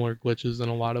more similar glitches than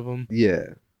a lot of them. yeah.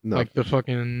 No, Like the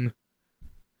fucking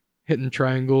hitting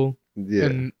triangle yeah.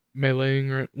 and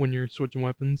meleeing when you're switching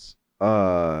weapons.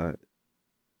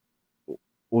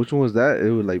 Which one was that?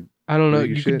 It would like, I don't know. Break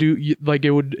your You could shit? do like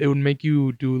it would make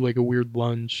you do like a weird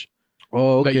lunge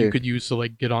oh, okay. that you could use to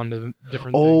like get onto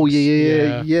different. Oh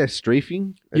things. yeah,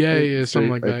 strafing. I Yeah, think. yeah,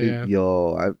 something like I that, think, yeah.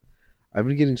 Yo, I've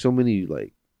been getting so many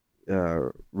like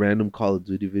random Call of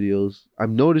Duty videos.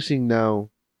 I'm noticing now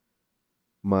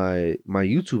my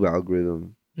YouTube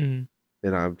algorithm, Mhm.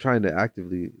 and I'm trying to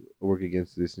actively work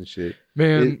against this and shit.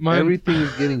 Man, Everything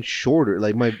is getting shorter.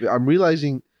 Like I'm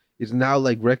realizing it's now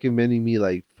like recommending me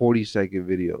like 40-second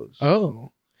videos.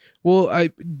 Oh, well,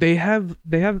 they have.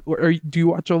 Or do you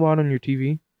watch a lot on your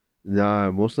TV, Nah,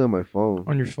 mostly on my phone.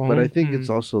 on your phone? But I think Hmm. it's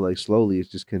also like slowly, it's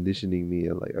just conditioning me,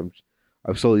 and like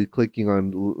I'm slowly clicking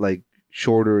on like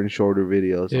shorter and shorter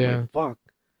videos. I'm Yeah. like, fuck.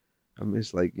 I'm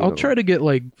just like, you I'll know, try to get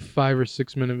like 5 or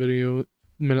 6 minute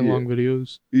long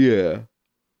videos. Yeah,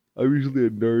 I'm usually a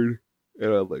nerd,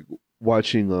 and I'm like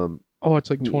watching Oh,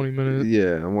 it's like 20 minutes.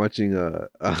 yeah, I'm watching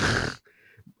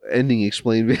ending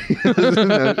explain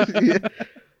videos. Yeah.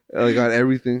 Like on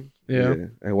everything. Yeah.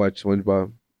 I watch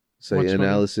SpongeBob say What's funny?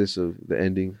 analysis of the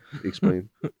ending explain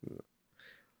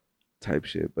type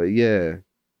shit. But yeah,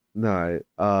 no,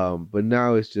 but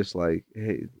now it's just like,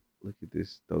 hey, look at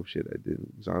this dope shit I did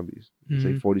in Zombies. It's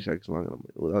like Mhm. 40 seconds long, and I'm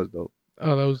like, well, that was dope.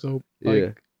 Oh, that was dope.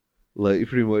 Yeah. Like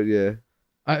pretty much, yeah.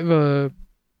 I've I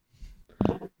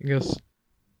guess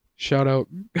shout out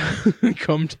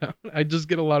Come Town. I just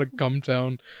get a lot of Come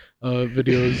Town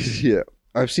videos. Yeah,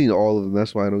 I've seen all of them.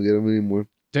 That's why I don't get them anymore.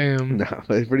 Damn. Nah,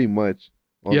 like pretty much.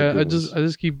 all the Yeah, good I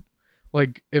just keep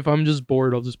like if I'm just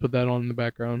bored, I'll just put that on in the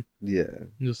background yeah.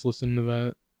 and just listen to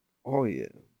that. Oh yeah.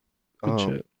 Good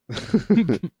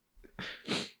shit.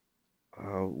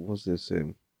 What's this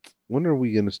saying? When are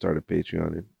we gonna start a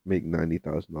Patreon and make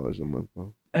 $90,000 a month,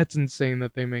 bro? That's insane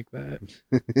that they make that.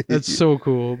 That's so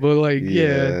cool. But like,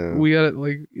 Yeah. yeah, we gotta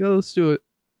like, yeah, let's do it.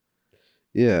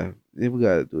 yeah. We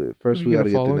gotta do it. First, we We gotta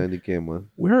gotta get follow. the 90K a month.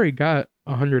 We already got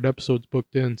 100 episodes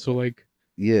booked in, so like,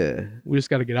 Yeah, we just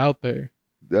gotta get out there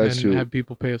that's and true. have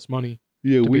people pay us money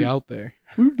Yeah, to be out there.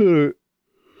 we've done it.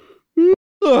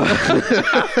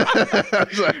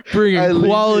 Bringing I legit-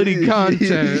 quality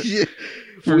content Yeah.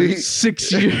 for We-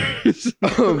 6 years.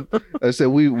 I said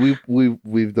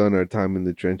we've done our time in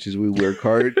the trenches. We work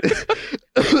hard, but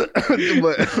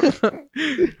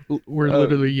We're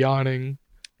literally yawning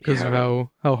because of yeah.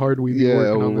 how hard we've been yeah,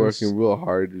 working we're on this. working real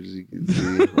hard, as you can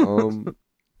see.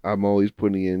 I'm always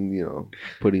putting in,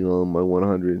 putting on my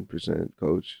 100%,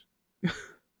 coach.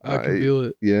 I can feel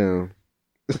it. Yeah,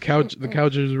 The couch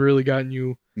has really gotten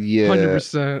you yeah,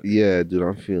 100%. yeah, dude.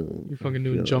 I'm feeling. You're fucking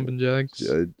feeling doing jumping jacks.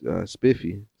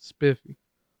 spiffy. Spiffy.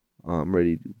 I'm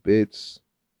ready to do bits.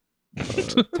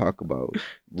 Talk about Talk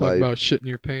life. about shit in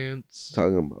your pants.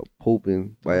 Talking about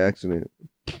pooping by accident.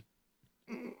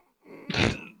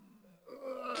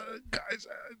 Guys,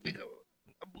 I think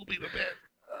I'm pooping a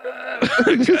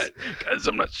bit. Guys,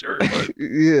 I'm not sure, but I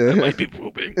Yeah. might be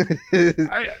pooping.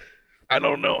 I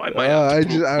don't know. I might have to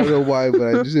poop. I don't know why, but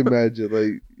I just imagine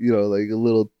like a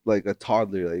little like a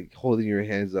toddler like holding your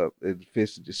hands up and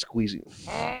fists and just squeezing.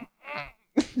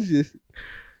 Just-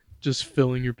 Just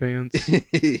filling your pants.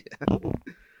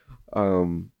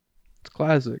 um,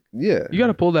 classic. Yeah. You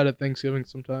gotta pull that at Thanksgiving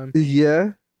sometime.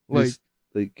 Yeah. Like, Just,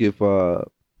 like if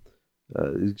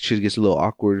shit gets a little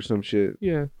awkward or some shit.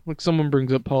 yeah, like someone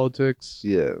brings up politics.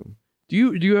 Yeah. Do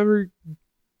you ever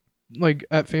like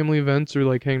at family events or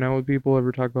like hanging out with people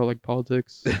ever talk about like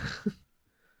politics?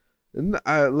 And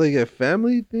I like at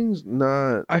family things,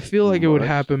 not. I feel like it would much.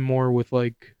 happen more with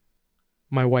like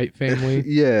my white family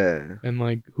Yeah. and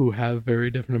like who have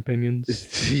very different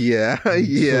opinions. Yeah.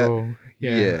 Yeah. So,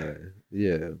 Yeah.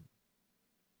 Yeah.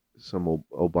 Some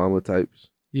Obama types.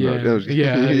 Yeah, No, I'm just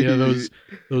yeah, kidding. yeah.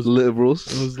 Those liberals.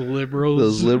 those liberals.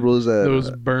 Those liberals that.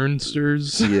 Those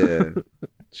burnsters. yeah.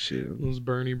 Shit. Those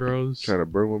Bernie bros. Trying to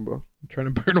burn one, bro.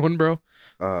 Trying to burn one, bro.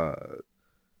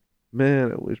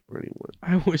 Man, I wish Bernie would.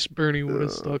 I wish Bernie would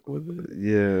have stuck with it,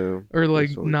 Yeah. or like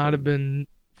so not funny. have been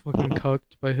fucking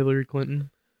cucked by Hillary Clinton.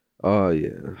 Oh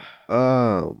yeah.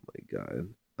 Oh my god.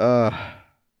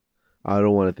 I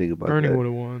don't want to think about Bernie that. would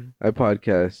have won. I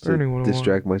podcast Bernie to would've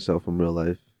distract myself from real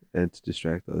life and to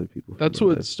distract other people. From That's real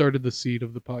what started the seed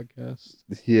of the podcast.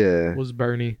 life. Yeah. Was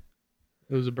Bernie?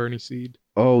 It was a Bernie seed.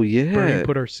 Oh yeah. Bernie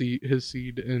put his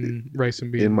seed in rice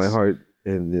and beans in my heart,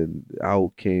 and then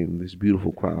out came this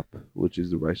beautiful crop, which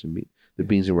is the rice and meat, the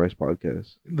beans and rice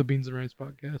podcast. The Beans and Rice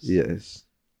podcast. Yes.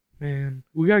 Man,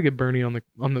 we gotta get Bernie on the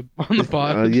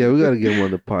pod. Yeah, we gotta get him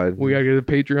on the pod. We gotta get a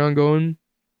Patreon going.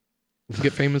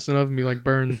 Get famous enough and be like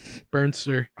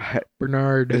Burnster,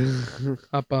 Bernard,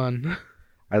 hop on.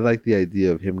 I like the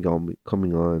idea of him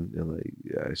coming on and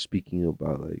like speaking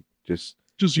about like just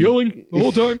Yelling the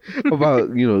whole time.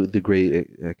 about the great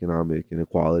economic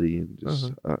inequality and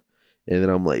just and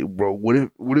then I'm like, bro, what if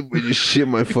I just shit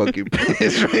my fucking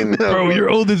pants right now, Bro,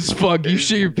 you're old as fuck. You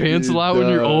shit your pants a lot when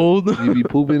you're old. You be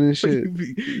pooping and shit.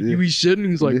 you be shitting.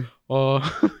 He's like,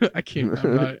 I can't.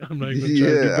 I'm not even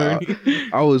trying to Bernie.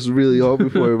 I was really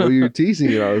hoping for it, but you're teasing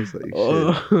it. I was like, shit.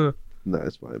 Uh, No,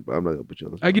 it's fine, but I'm not gonna put you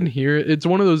on the spot. I can hear it. It's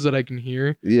one of those that I can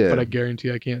hear, Yeah. but I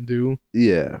guarantee I can't do.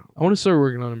 Yeah. I want to start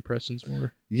working on impressions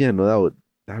more. Yeah, no,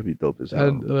 that'd be dope as hell.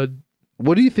 And,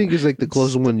 What do you think is like the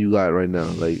closest one you got right now?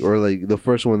 Like, or like the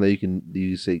first one that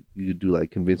you say you could do like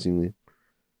convincingly?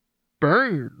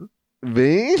 burn,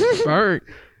 Vein?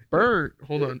 burn.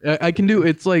 Hold on. I can do.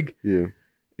 It's like Yeah.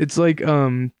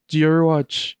 Do you ever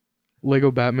watch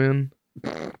Lego Batman?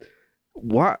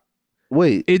 What?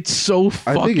 Wait. It's so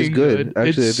fucking I think it's good. Actually, I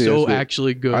it's think so it's good.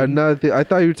 actually good. I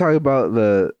thought you were talking about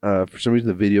the for some reason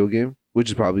the video game, which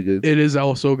is probably good. It is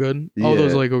also good. All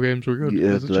those Yeah. Lego games were good.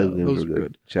 Yeah, as a the Lego child. games Those were were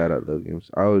good. Shout out Lego games.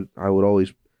 I would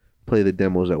always play the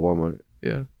demos at Walmart.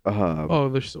 Yeah. Uh, Oh,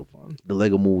 they're so fun. The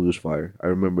Lego movie was fire. I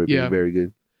remember it Yeah. being very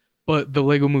good. But the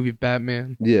Lego movie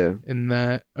Batman Yeah. in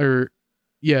that,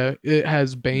 it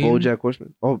has Bane. BoJack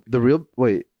Horseman. Oh, the real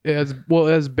wait. It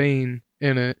has Bane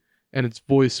in it, and it's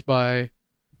voiced by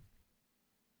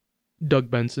Doug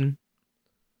Benson.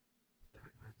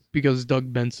 Because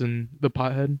Doug Benson, the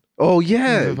pothead. Oh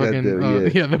yeah. The fucking,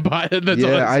 Goddamn, yeah. the pothead. That's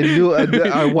Yeah, all I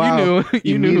knew. Wow.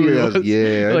 you knew who Immediately he I was.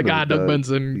 Yeah. I Like know Doug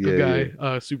Benson, good Yeah,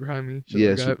 guy. Super high me.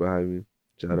 Yeah, super high me.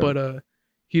 Shout out. But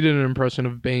he did an impression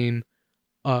of Bane,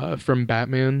 from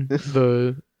Batman,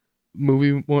 the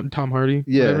movie one, Tom Hardy.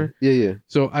 Yeah. whatever. Yeah.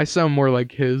 So I sound more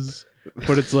like his,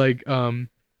 but it's like Of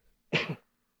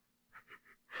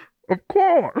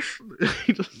course.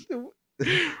 He just-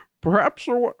 Perhaps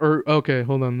or okay,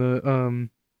 hold on. The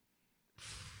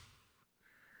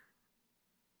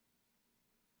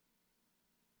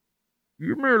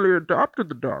You merely adopted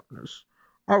the darkness.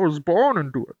 I was born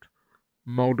into it,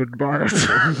 molded by it.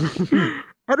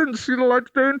 I didn't see the light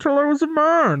of day until I was a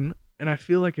man. And I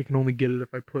feel like I can only get it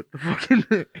if I put the fucking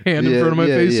hand in Yeah, front of my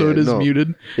yeah, face so yeah, it is no.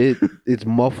 muted. It's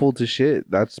muffled to shit.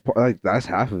 That's that's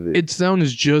half of it. Its sound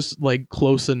is just like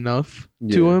close enough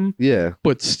to Yeah. him, Yeah.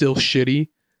 but still shitty.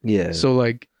 Yeah. So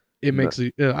like it makes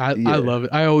it. I Yeah. love it.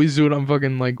 I always do it on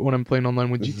fucking like when I'm playing online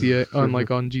with GTA on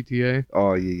GTA.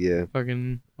 Oh yeah.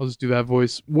 Fucking I'll just do that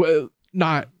voice. Well,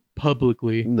 not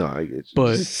publicly, No, I get you.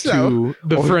 but to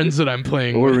the Or- friends that I'm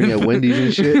playing ordering with. at Wendy's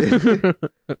and shit.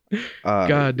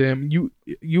 God damn, you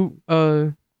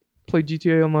play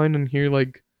GTA online and hear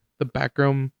like the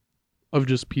background of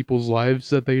just people's lives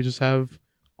that they just have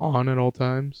on at all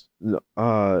times.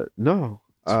 No.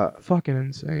 It's fucking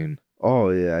insane. Oh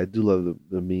yeah, I do love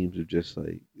the memes of just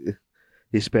like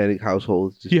Hispanic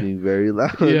households just Yeah. being very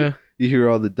loud. Yeah. You hear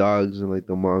all the dogs and like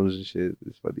the moms and shit.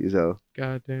 It's funny as hell.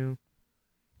 God damn.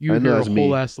 You I know hear a that's whole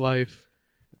me. ass life.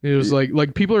 It was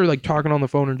like people are like talking on the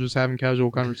phone or just having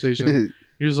casual conversation.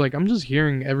 You're just like, I'm just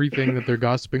hearing everything that they're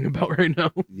gossiping about right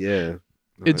now. Yeah.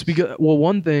 It's because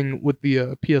one thing with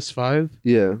the PS5,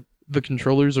 Yeah. the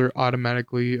controllers are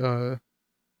automatically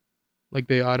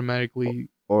they automatically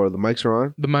Or the mics are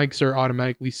on? The mics are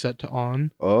automatically set to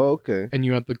on, Oh, okay. and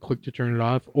you have to click to turn it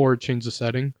off or change the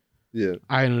setting. Yeah.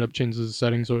 I ended up changing the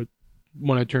setting so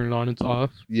when I turn it on, it's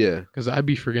off. Yeah. Because I'd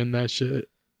be forgetting that shit.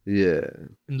 Yeah.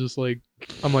 And just like,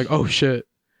 I'm like, oh shit.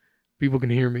 People can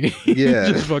hear me. Yeah.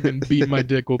 Just fucking beat my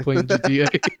dick while playing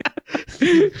GTA.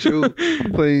 True.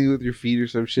 Playing with your feet or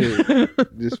some shit.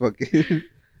 Just fucking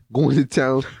going to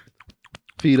town.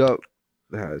 Feet up.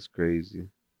 That's crazy.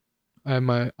 I have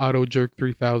my Auto Jerk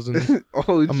 3000.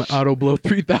 Oh, I'm an Auto Blow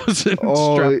 3000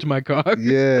 Oh, strapped to my cock.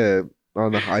 yeah.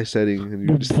 On the high setting. And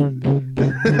you're just... Oh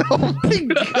my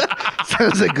god.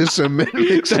 Sounds like a cement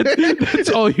mixer. That's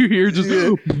all you hear. Just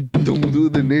Yeah. Don't do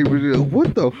the neighbors. Are like,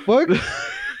 what the fuck?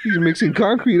 He's mixing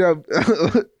concrete up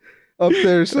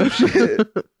there or some shit.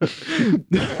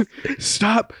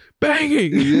 Stop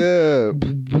banging. Yeah.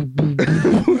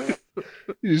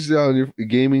 You're just on your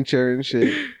gaming chair and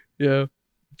shit. Yeah.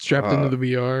 Strapped into the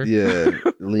VR.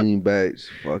 Yeah. Leaning back. Just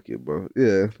fuck it, bro.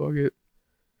 Yeah. Fuck it.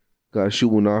 Gotta shoot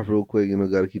one off real quick. You know,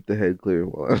 gotta keep the head clear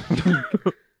while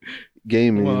I'm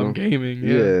gaming. While you know? I'm gaming.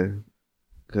 Yeah. Yeah.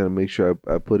 Gotta make sure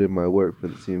I put in my work for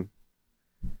the team.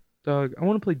 Dog, I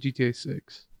want to play GTA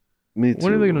 6. Me too.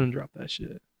 When are they going to drop that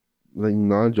shit? Like,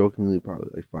 non-jokingly, probably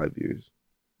like 5 years.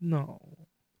 No.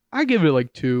 I give it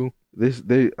like 2.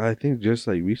 I think just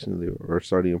like recently or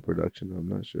starting in production. I'm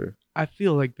not sure. I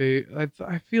feel like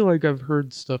I feel like I've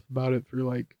heard stuff about it for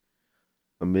like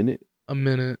A minute. a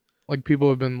minute. Like people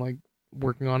have been like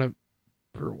working on it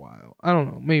for a while. I don't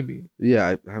know, maybe.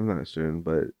 Yeah, I'm not certain,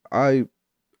 but I'd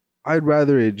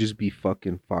rather it just be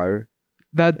fucking fire.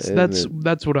 That's And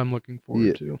that's what I'm looking forward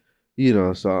Yeah. to. You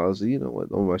know, so I was like, you know what?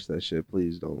 Don't rush that shit.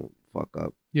 Please don't fuck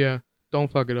up. Yeah,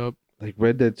 don't fuck it up. Like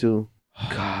Red Dead 2.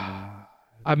 God.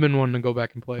 I've been wanting to go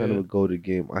back and play Kind of a it. go-to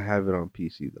game. I have it on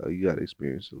PC though. You gotta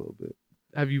experience it a little bit.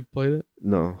 Have you played it?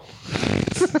 No.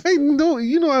 I know.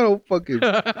 You know I don't fucking.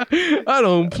 I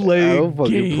don't play. I don't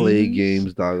fucking play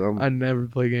games, dog. I never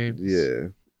play games. Yeah.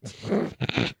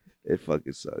 It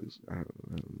fucking sucks. I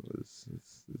don't know. It's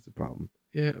a problem.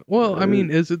 Yeah. Well, I mean,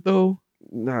 is it though?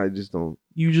 Nah, I just don't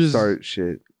You just start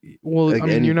shit. Well, like I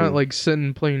mean, you're not anything. like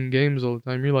sitting playing games all the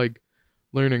time. You're like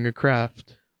learning a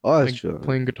craft, Oh, that's like true.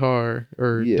 playing guitar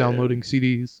or Yeah. downloading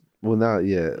CDs. Well, now,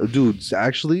 yeah, dude.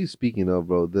 Actually, speaking of,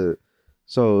 bro,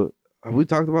 so have we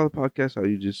talked about the podcast? How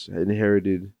you just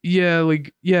inherited? Yeah,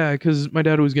 because my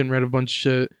dad was getting rid of a bunch of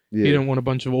shit. Yeah, He didn't want a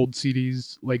bunch of old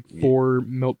CDs, like Yeah. 4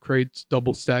 milk crates,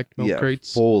 double stacked milk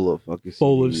crates, full of fucking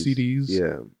full of CDs. CDs.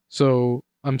 Yeah, So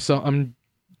I'm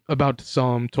about to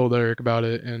sell him. Told Eric about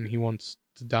it, and he wants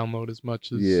to download as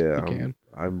much as yeah. he can.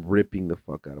 I'm ripping the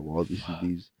fuck out of all these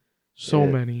CDs. So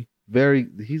Yeah. many.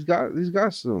 He's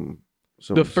got some.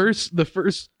 The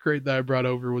first crate that I brought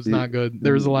over was Yeah. not good.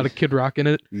 There was a lot of Kid Rock in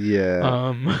it.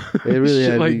 Yeah, it really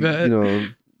shit had like me, that. you know,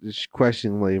 just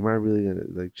questioning like, am I really gonna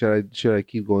like? Should I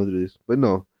keep going through this? But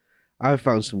no, I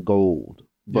found some gold.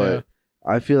 But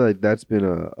Yeah. I feel like that's been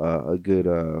a good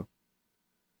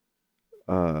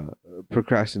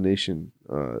procrastination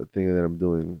thing that I'm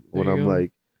doing when There you I'm go.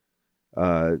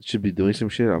 like should be doing some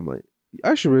shit. I'm like,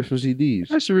 I should rip some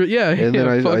CDs. I should, yeah. And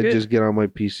then fuck I it. just get on my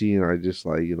PC and I just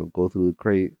like, you know, go through the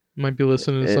crate. Might be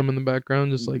listening to and- some in the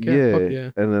background, just like fuck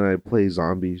yeah. And then I play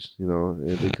zombies, you know,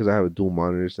 and because I have a dual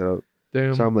monitor set up.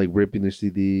 Damn. So I'm like ripping the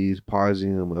CDs,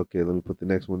 pausing. I'm like, okay, let me put the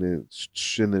next one in,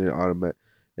 and then it automatic.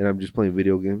 And I'm just playing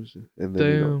video games. And then,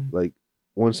 you know, Damn. like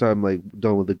once I'm like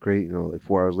done with the crate, you know, like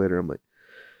 4 hours later, I'm like,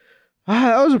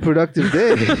 that was a productive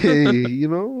day. You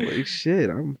know, like shit,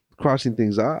 I'm crossing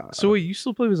things out. So wait, you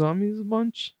still play with zombies a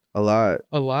bunch? A lot.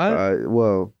 A lot?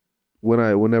 Well,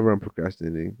 whenever I'm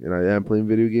procrastinating and I am playing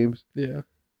video games, Yeah.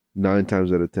 9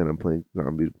 times out of 10 I'm playing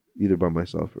zombies either by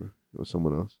myself or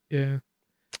someone else. Yeah.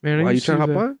 Man, I Why you used trying to hop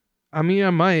do that. on? I mean, I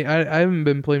might. I haven't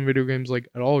been playing video games like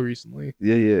at all recently,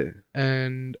 Yeah.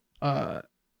 and I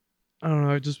don't know.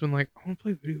 I've just been like, I want to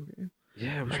play video games.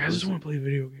 Yeah, Like, I just want to play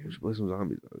video We games. should play some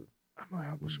zombies. Dog. I might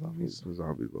have We should those play zombies. some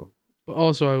zombies, bro. But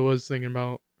also, I was thinking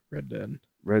about Red Dead.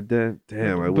 Red Dead.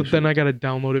 Damn, I But wish. then I gotta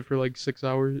download it for like 6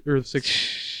 hours or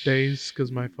 6 days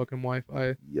because my fucking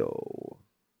Wi-Fi. Yo,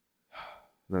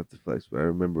 not to flex, but I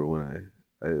remember when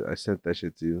I sent that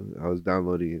shit to you. I was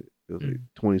downloading it. It was like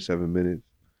 27 minutes.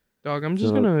 Dog, I'm just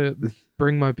So- gonna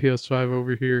bring my PS5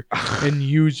 over here and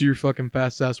use your fucking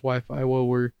fast ass Wi-Fi while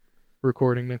we're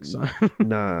recording next time.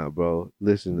 Nah, bro.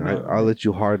 Listen, Nah. I'll let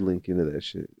you hard link into that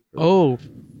shit. Oh,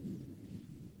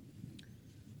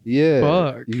 Yeah.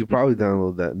 fuck. You could probably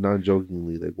download that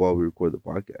non-jokingly, like while we record the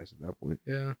podcast. At that point.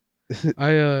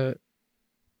 yeah.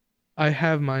 I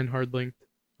have mine hard linked.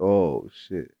 Oh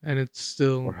shit. and it's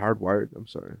still. Or hardwired. I'm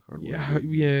sorry. Hardwired.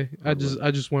 Yeah. I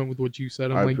Hardwired. just went with what you said.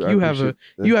 I'm I- like, I you have a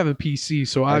appreciate that. PC,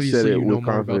 so I said obviously it you know with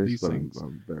more about confidence, these but things.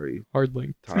 I'm very Hard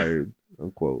link. tired.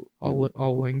 Unquote.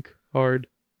 I'll link hard.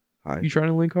 Hi. You trying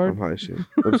to link hard? I'm high as shit.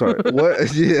 I'm sorry.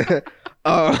 What? Yeah.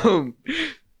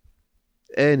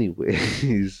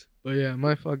 Anyways. But yeah,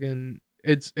 my fucking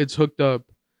it's hooked up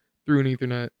through an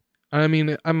Ethernet. I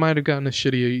mean, I might have gotten a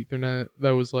shitty Ethernet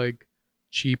that was like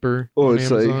cheaper Oh, on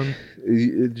it's Amazon. like.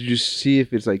 Did you see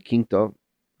if it's like kinked up?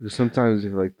 Because sometimes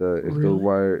if like the Really?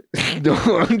 wire. No,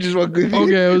 I'm just fucking with you.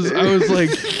 Okay, I was like,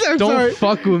 I'm don't sorry.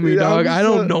 fuck with me, Yeah, dog. I'm I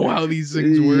don't so- know how these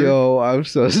things work. Yo, I'm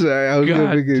so sorry. I was God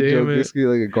gonna make a damn joke, it. basically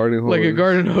like a garden hose. Like a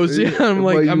garden hose. Yeah, I'm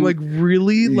But like, you-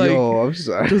 really? Like, Yo, I'm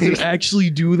sorry. does it actually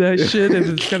do that shit? And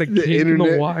it's got a The kink in the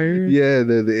internet- wire. Yeah,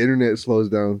 the internet slows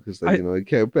down because like it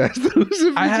can't pass those.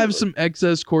 I have some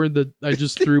excess cord that I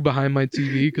just threw behind my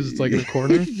TV because it's like in a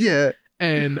corner. Yeah.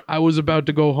 And I was about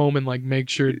to go home and like make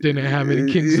sure it didn't have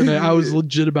any kinks in it. I was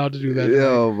legit about to do that.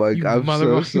 Yo, my You I'm so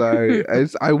motherfucker.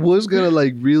 sorry. I was gonna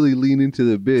like really lean into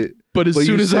the bit. But as But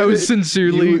soon you as I said was it-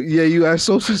 sincerely, You asked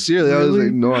so sincerely. I was Really?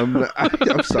 like, no, I'm not.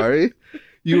 I'm sorry.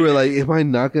 You were like, am I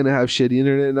not gonna have shitty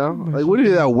internet now? Like, what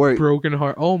did that work? broken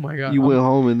heart. Oh my god. You went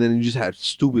home and then you just had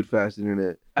stupid fast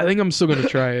internet. I think I'm still gonna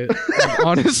try it.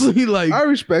 Honestly, like I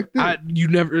respect it. you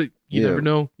never Yeah. never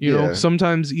know. You Yeah. know,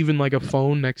 sometimes even like a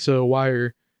phone next to a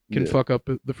wire can yeah. fuck up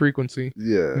the frequency.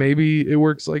 Yeah. Maybe it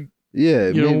works like Yeah.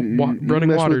 you know maybe you running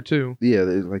mess water with- too. Yeah,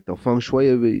 there's like the feng shui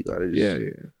of it. You gotta just,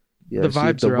 yeah, The see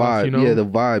vibes the are off, you know? Yeah, the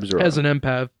vibes are As off. an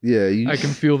empath, Yeah, you, I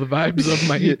can feel the vibes of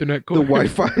my Yeah, Ethernet the cord.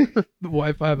 Wi-Fi, the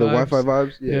Wi-Fi vibes. the Wi-Fi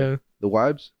vibes. Yeah, Yeah, the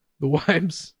vibes, the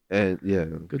vibes. and yeah,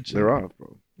 Good shit. they're off,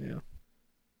 bro. Yeah.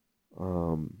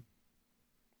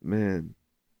 Man,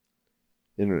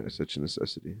 internet is such a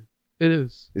necessity. It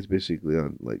is. It's basically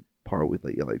on like par with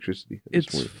like electricity. at this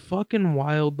It's point. fucking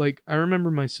wild. Like I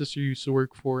remember my sister used to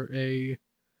work for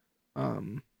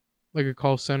like a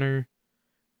call center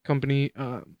company.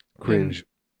 cringe.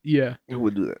 Yeah, Who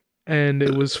would do that? and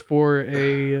it was for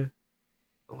a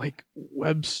like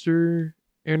Webster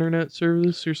internet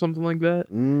service or something like that.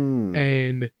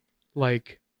 And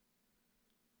like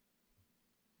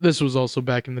this was also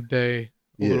back in the day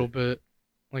a Yeah. little bit.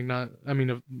 Like not I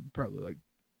mean probably like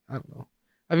I don't know.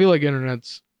 I feel like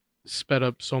internet's sped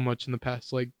up so much in the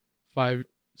past like 5-6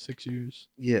 years.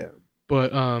 Yeah,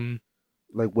 But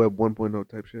like Web 1.0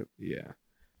 type shit. yeah.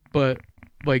 But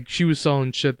like she was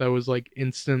selling shit that was like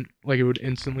instant, like it would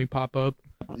instantly pop up,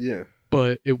 Yeah,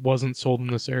 but it wasn't sold in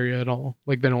this area at all.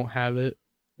 Like they don't have it.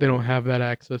 They don't have that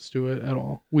access to it at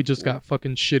all. We just got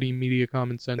fucking shitty Mediacom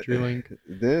and CenturyLink.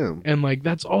 Damn. And like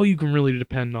that's all you can really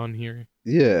depend on here.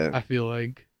 Yeah. I feel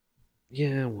like.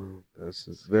 Yeah, well, that's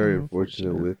very so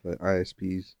unfortunate unfortunate. with like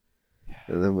ISPs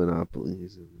and then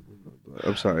monopolies.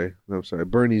 I'm sorry.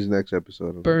 Bernie's next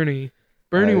episode. Bernie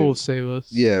I- will save us.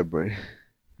 Yeah, Bernie.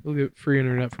 We'll get free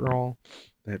internet for all.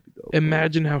 That'd be dope. bro.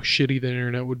 Imagine how shitty the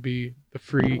internet would be. The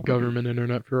free government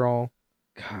internet for all.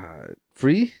 God,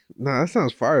 free? Nah, that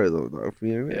sounds fire though. Dog.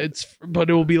 Free internet,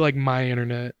 But it will be like my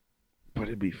internet but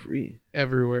it'd be free.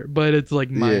 everywhere. But it's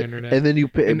like my Yeah, internet. and then you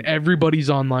pay. And everybody's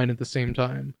online at the same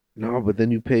time. No, but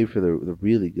then you pay for the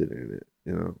really good internet,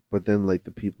 you know. But then like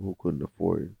the people who couldn't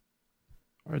afford,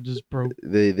 Or just broke.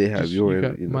 they have Just- your you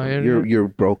got you know, my your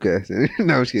internet? broke ass internet.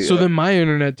 No, I'm just kidding. So then my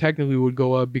internet technically would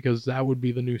go up because that would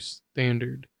be the new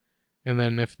standard. And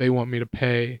then if they want me to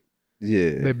pay,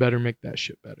 yeah, they better make that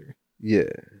shit better. yeah.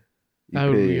 You That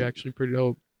would be pay- actually pretty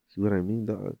dope. See what I mean,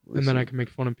 dog? And then I Listen. can make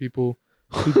fun of people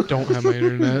who don't have my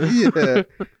internet. Yeah,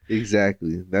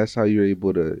 exactly. That's how you're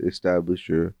able to establish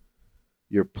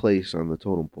your place on the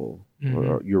totem pole,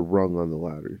 or your rung on the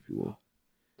ladder, if you will.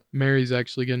 Mary's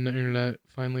actually getting the internet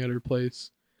finally at her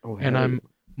place. Oh, And hell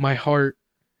my heart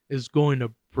is going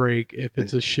to break if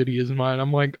it's as shitty as mine.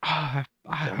 I'm like, I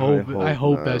hope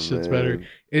not, that shit's better. man.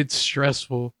 It's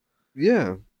stressful.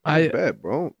 Yeah, I bet,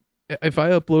 bro. if I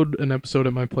upload an episode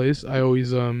at my place, I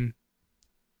always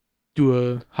do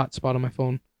a hotspot on my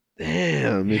phone.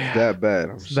 Damn, it's Yeah. that bad.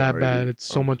 I'm It's that sorry, bad. dude. It's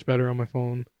so much better on my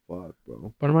phone. Fuck,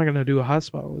 bro. But I'm not gonna do a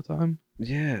hotspot all the time.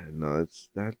 Yeah, no, it's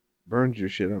that burns your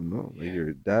shit up. No, like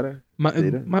your data, My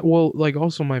Data?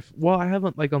 I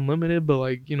haven't like unlimited, but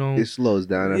like it slows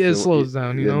down. Yeah, it slows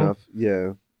down, you know?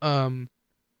 Yeah,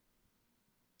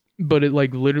 but it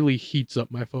like literally heats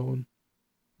up my phone.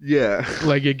 yeah.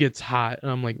 Like it gets hot,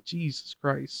 and I'm like, Jesus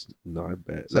Christ! No, I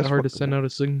bet. Is that hard to send out a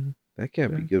signal? That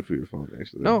can't be Yeah. good for your phone,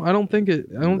 actually. No, I don't think it.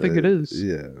 I don't think it is.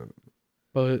 Yeah,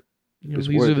 But you know, It's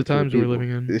these worth are it the for times we're people. living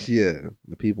in. Yeah,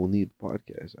 the people need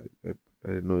podcasts. I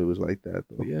didn't know it was like that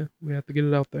though. But yeah, we have to get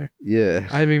it out there. Yeah.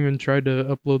 I haven't even tried to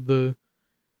upload the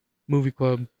movie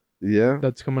club Yeah.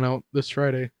 that's coming out this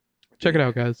Friday. Check it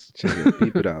out, guys. Check it.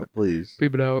 Peep it out, please.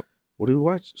 Peep it out. What do we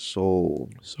watch? Soul.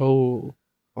 So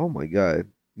Oh my god.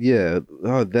 Yeah.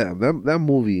 Oh damn. That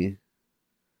movie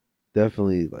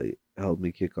definitely like helped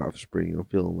me kick off spring. I'm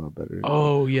feeling a lot better.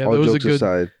 oh yeah, All that was a jokes good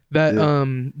aside. that yeah.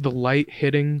 the light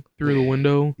hitting through the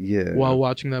window Yeah. while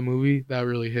watching that movie, that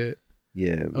really hit.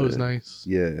 Yeah. That was man. nice.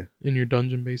 Yeah. In your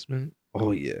dungeon basement.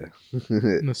 Oh yeah.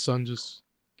 And the sun just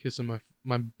kissing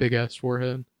my big ass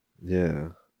forehead. Yeah.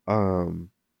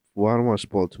 Well, I don't want to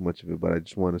spoil too much of it, but I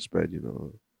just want to spread,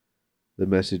 the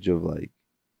message of like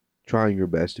trying your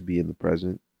best to be in the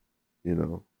present. You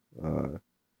know,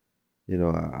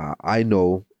 I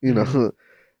know,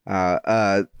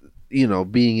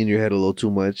 being in your head a little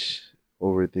too much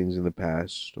over things in the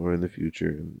past or in the future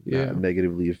and Yeah.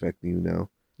 negatively affecting you now.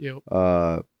 Yep.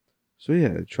 So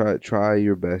yeah, try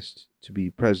your best to be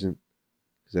present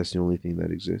because that's the only thing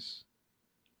that exists.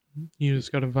 You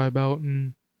just gotta vibe out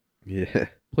and Yeah.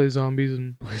 play zombies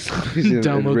and And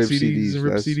download rip CDs and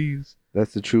rip That's- CDs.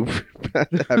 That's the true path.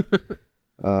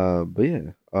 But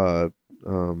yeah.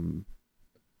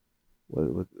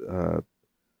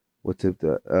 What tip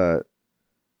that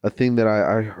a thing that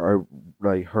I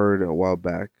like heard a while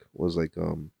back was like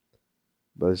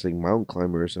but it's like mountain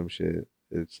climber or some shit.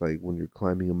 It's like when you're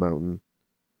climbing a mountain,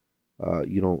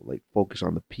 you don't like focus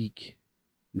on the peak,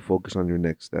 you focus on your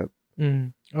next step.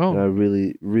 Mm. And I Oh,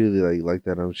 really like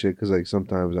that on shit because like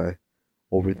sometimes I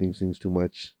overthink things too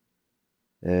much,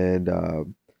 and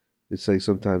it's like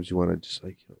sometimes you want to just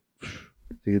like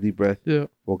take a deep breath, yeah.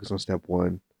 focus on step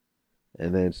 1,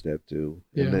 and then step 2,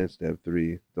 Yeah. and then step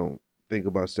 3. Don't think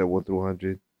about step 1 through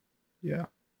 100. Yeah.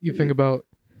 You think about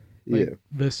like,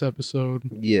 this episode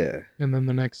Yeah, and then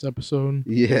the next episode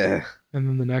yeah, and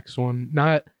then the next one.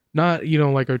 Not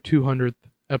like our 200th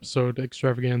episode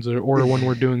extravaganza or when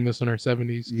we're doing this in our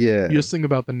 70s. yeah, You just think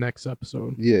about the next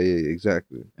episode. yeah,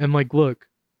 exactly. And like, look,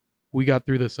 we got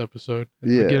through this episode. At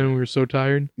the Yeah. beginning we were so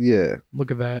tired. Yeah,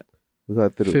 Look at that. we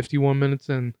got through. 51 minutes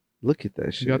in. Look at that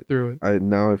We shit. got through it.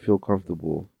 I feel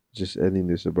comfortable just ending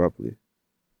this abruptly,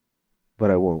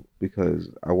 but I won't because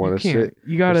I want to You can't. sit.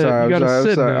 You gotta sorry, I'm sorry,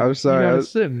 sit in it. I'm sorry. You I gotta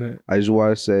was- sit in it. I just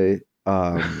want to say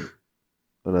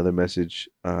another message.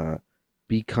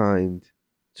 Be kind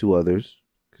to others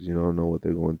because you don't know what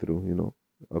they're going through,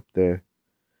 up there.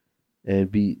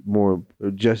 And be more,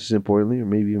 just as importantly, or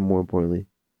maybe even more importantly,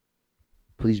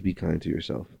 please be kind to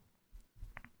yourself.